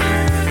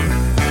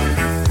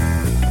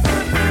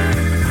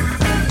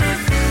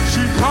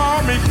 She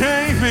called me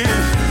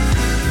kingfish.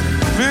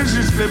 Fish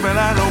is slipping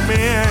out on me.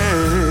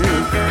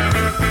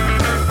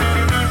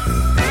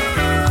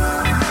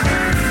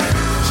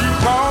 She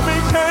called me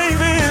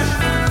kingfish.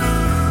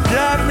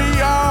 Got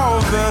me all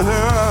the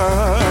hook.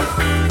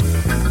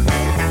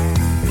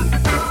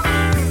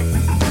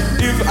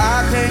 If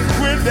I can't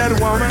quit that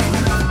woman,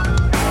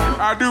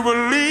 I do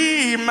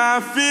believe my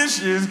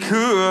fish is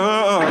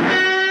cooked.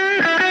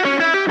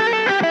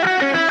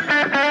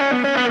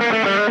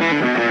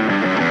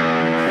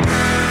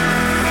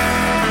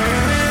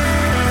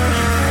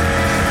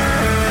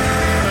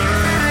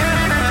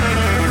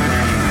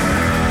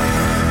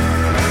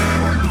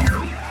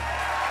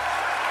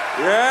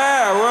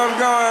 Yeah, what's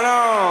going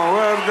on?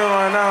 What's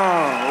going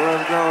on?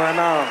 What's going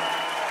on?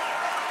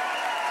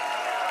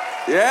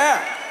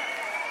 Yeah.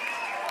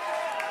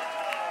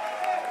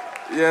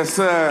 Yes,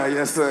 sir.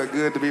 Yes, sir.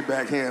 Good to be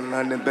back here in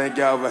London. Thank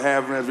y'all for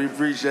having us. We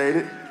appreciate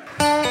it.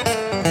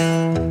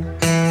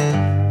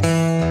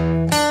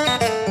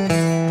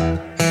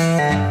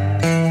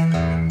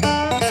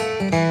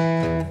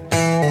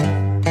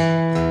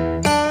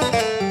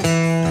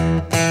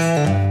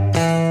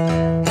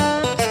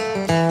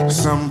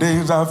 Some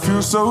days I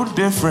feel so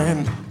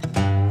different.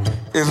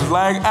 It's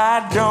like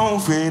I don't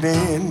fit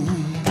in.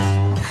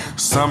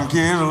 Some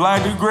kids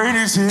like the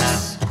greatest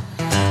hits,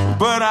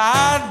 but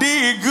I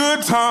did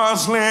Guitar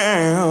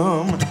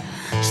Slam.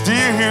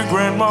 Still hear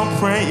Grandma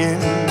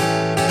praying,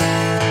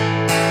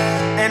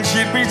 and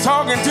she'd be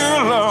talking to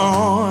the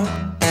Lord.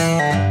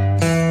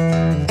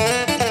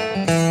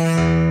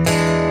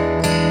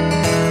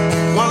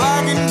 Well,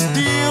 I can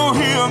still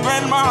hear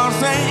Grandma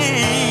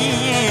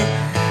saying,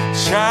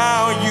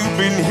 child, you've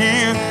been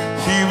here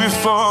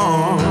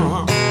before.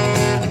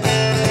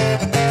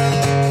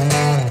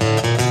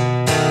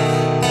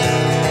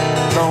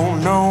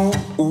 Don't know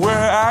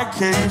where I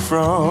came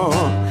from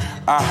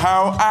or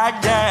how I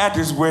got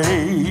this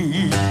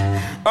way.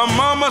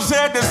 Mama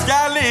said the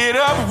sky lit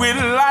up with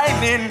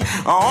lightning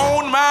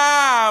on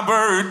my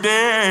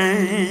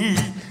birthday.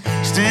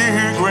 Still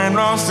hear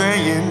Grandma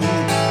singing,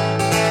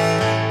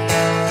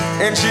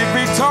 and she'd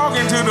be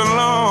talking to the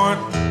Lord.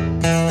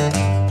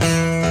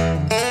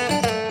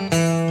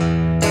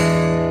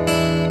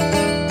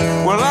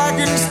 Well, I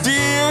can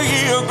still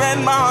hear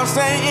Grandma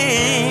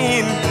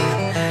saying,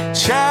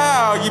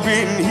 child, you've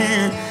been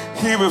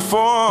here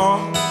before.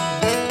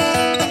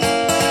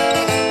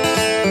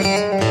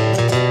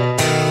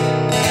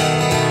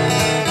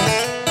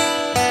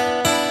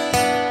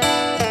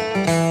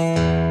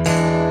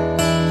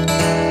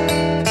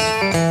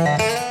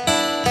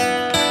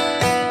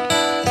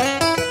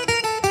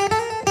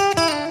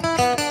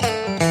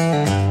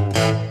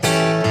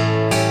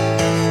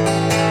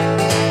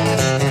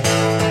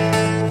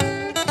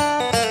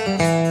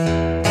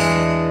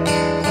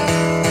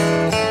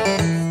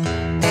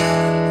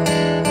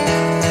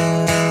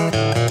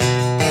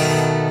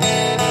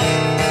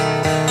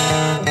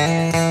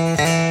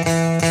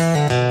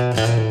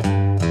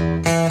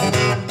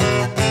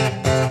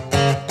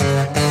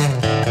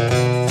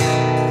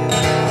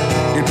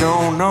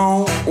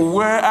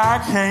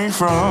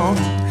 From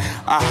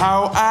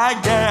how I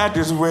got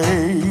this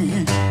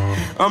way.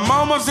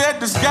 Mama said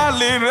the sky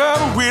lit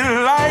up with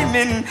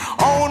lightning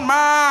on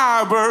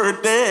my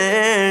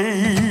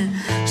birthday.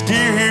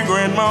 Still hear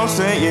Grandma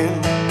saying,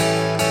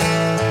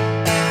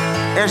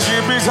 and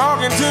she'll be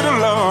talking to the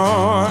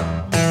Lord.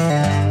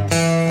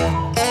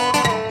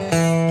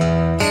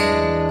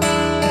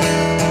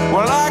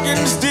 Well, I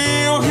can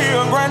still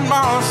hear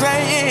Grandma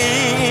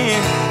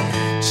saying,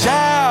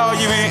 child,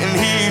 you ain't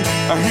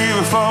here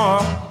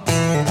before.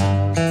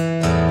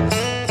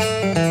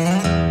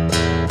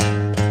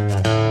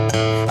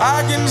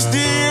 I can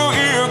still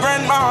hear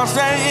Grandma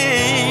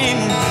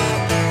saying,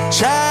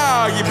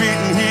 child, you've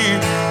been here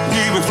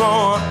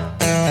before.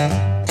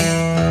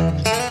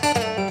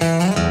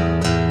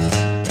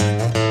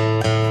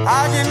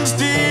 I can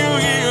still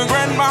hear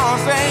Grandma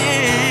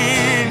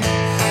saying,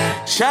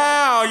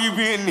 child, you've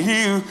been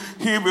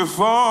here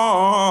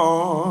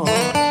before.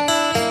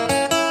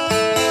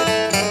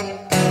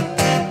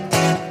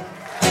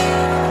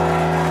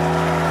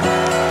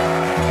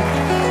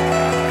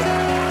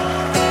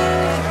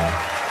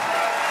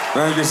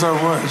 Thank you so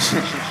much.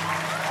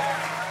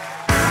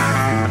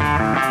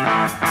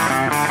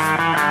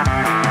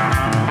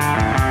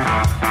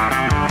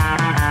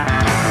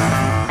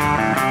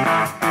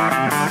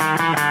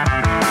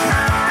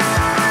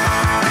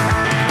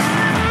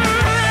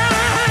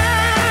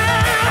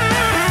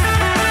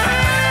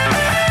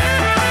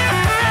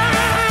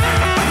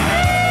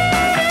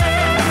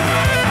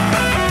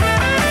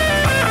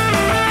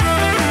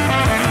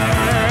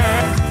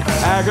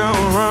 I come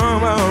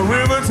from a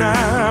river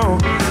town,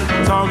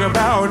 talk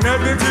about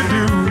nothing to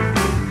do.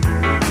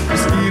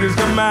 Mosquitoes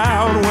come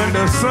out when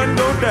the sun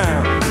goes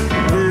down.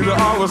 There's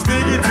you all was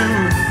thinking to.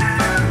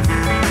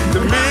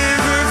 The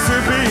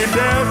Mississippi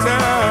Delta,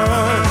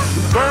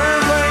 the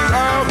birthplace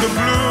of the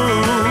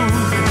blues.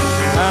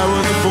 I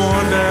was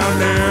born down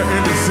there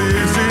in the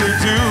 62.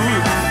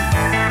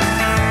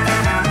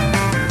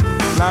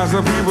 Lots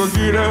of people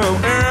get up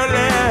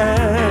early,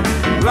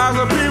 lots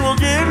of people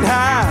getting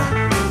high.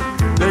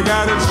 They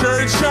got a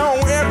church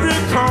on every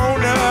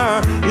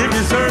corner if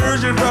you're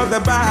searching for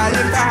the by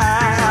and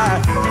by.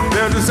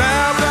 There's a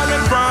sound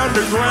coming from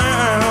the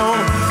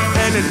ground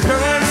and it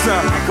cuts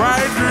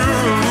right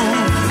through.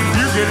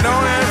 You can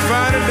only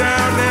find it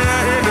down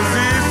there in the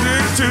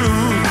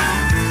 662.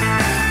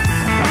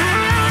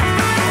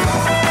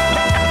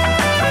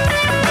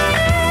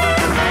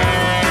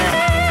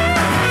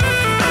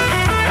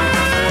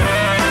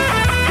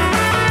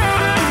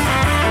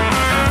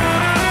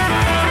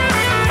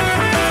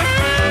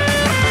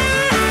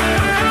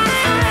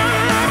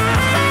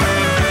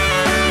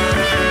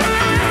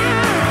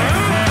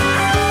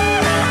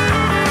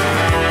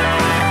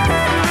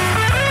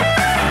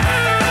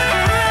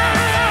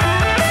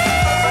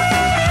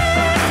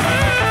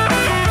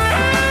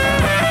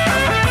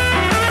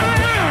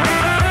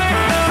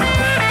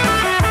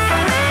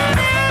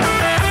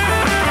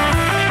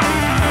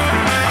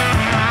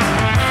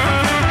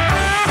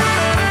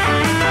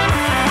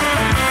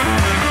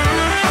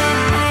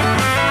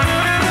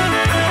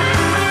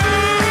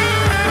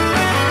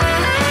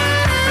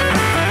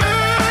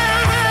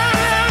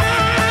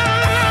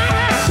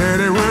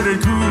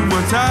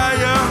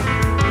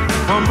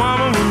 My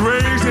mama was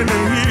raised in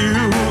the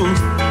hills.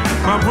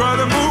 My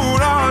brother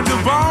moved on to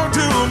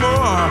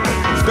Baltimore,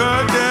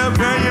 stuck there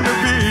paying the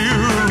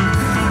bills.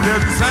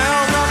 There's a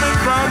sound coming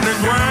from the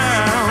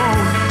ground,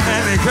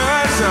 and it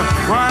cuts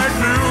right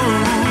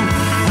through.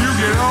 You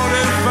can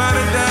only find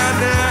it down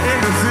there in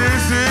the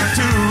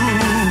 662.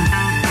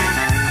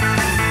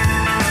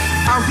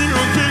 I'm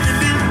still kicking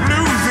these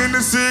blues in the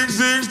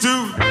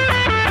 662.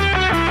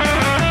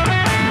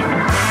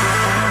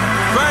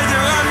 Thank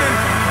you, London.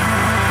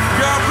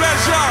 God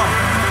bless y'all.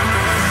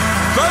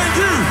 Thank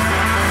you.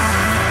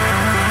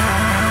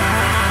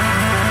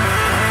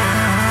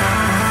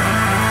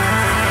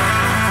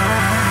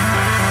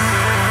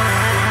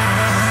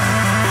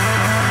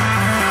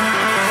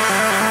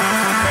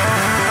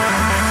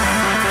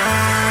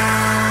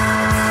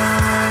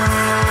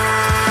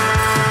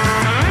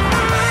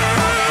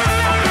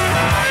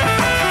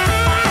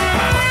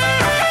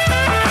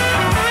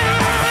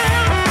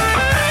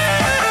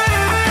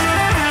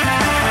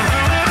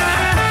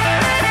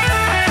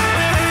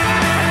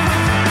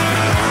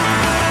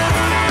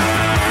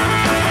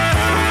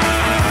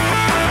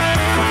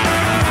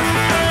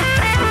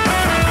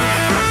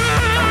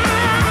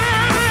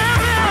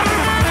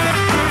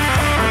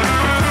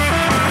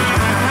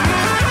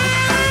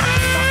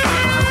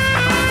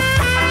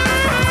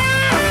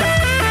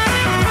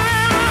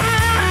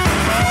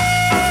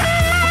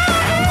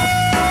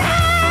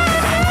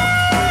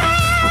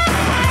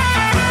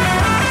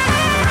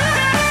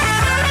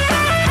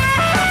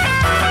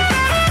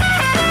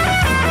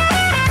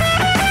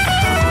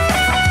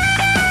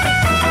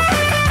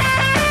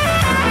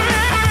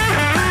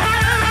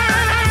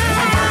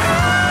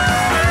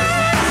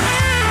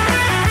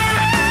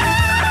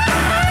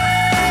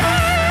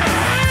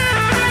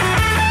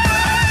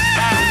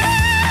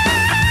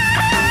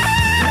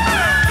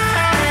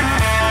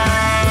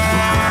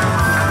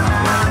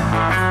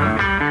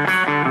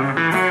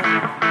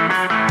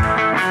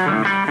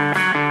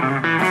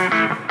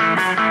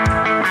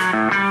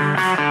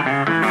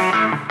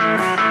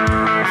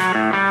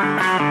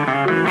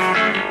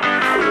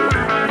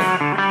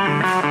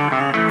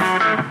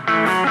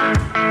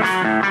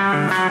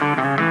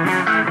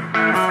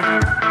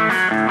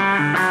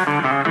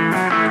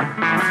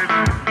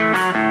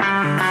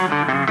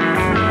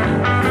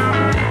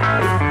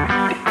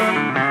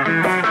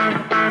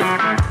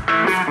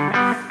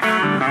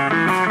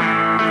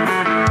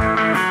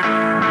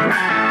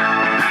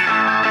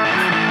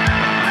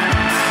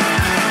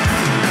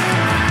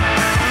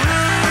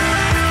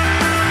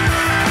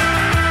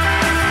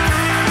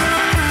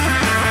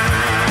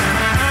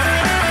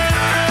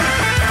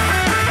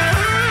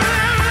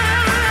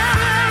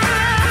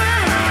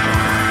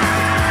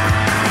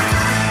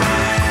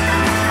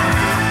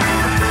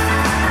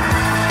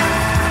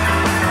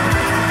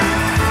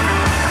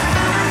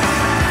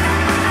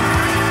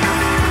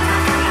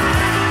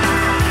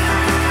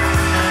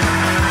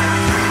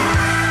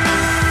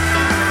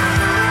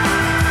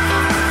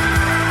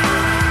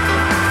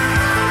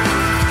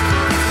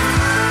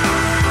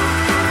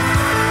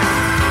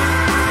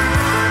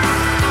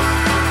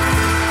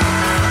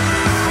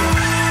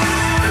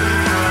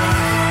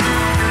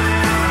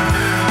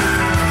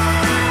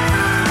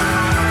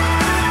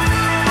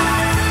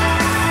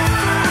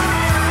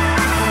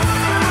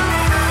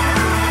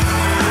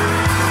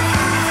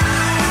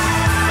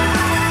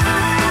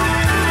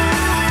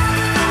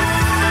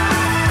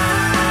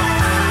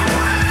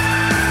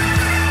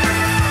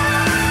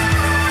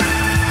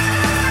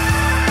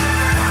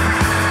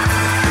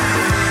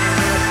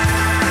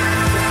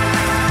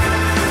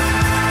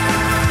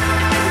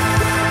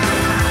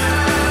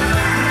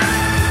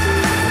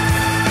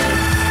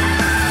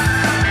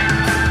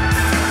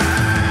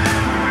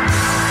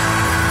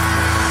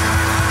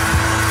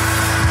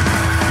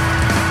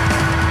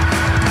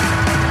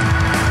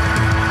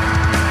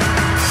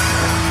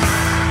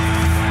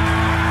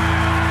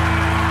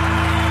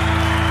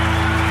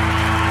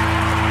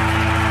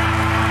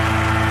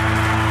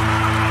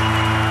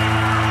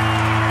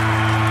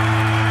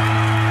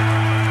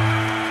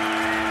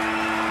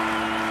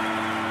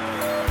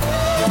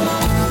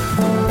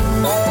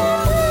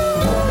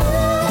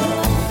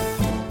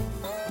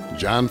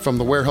 John from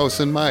the Warehouse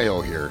in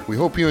Mayo here. We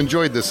hope you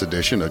enjoyed this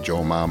edition of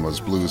Joe Mama's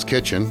Blues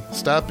Kitchen.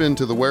 Stop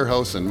into the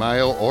Warehouse in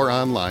Mayo or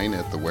online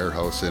at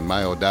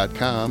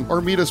thewarehouseinmayo.com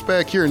or meet us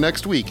back here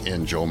next week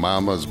in Joe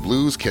Mama's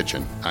Blues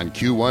Kitchen on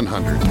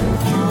Q100.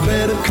 You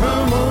better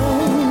come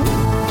on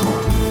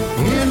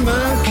in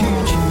my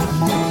kitchen.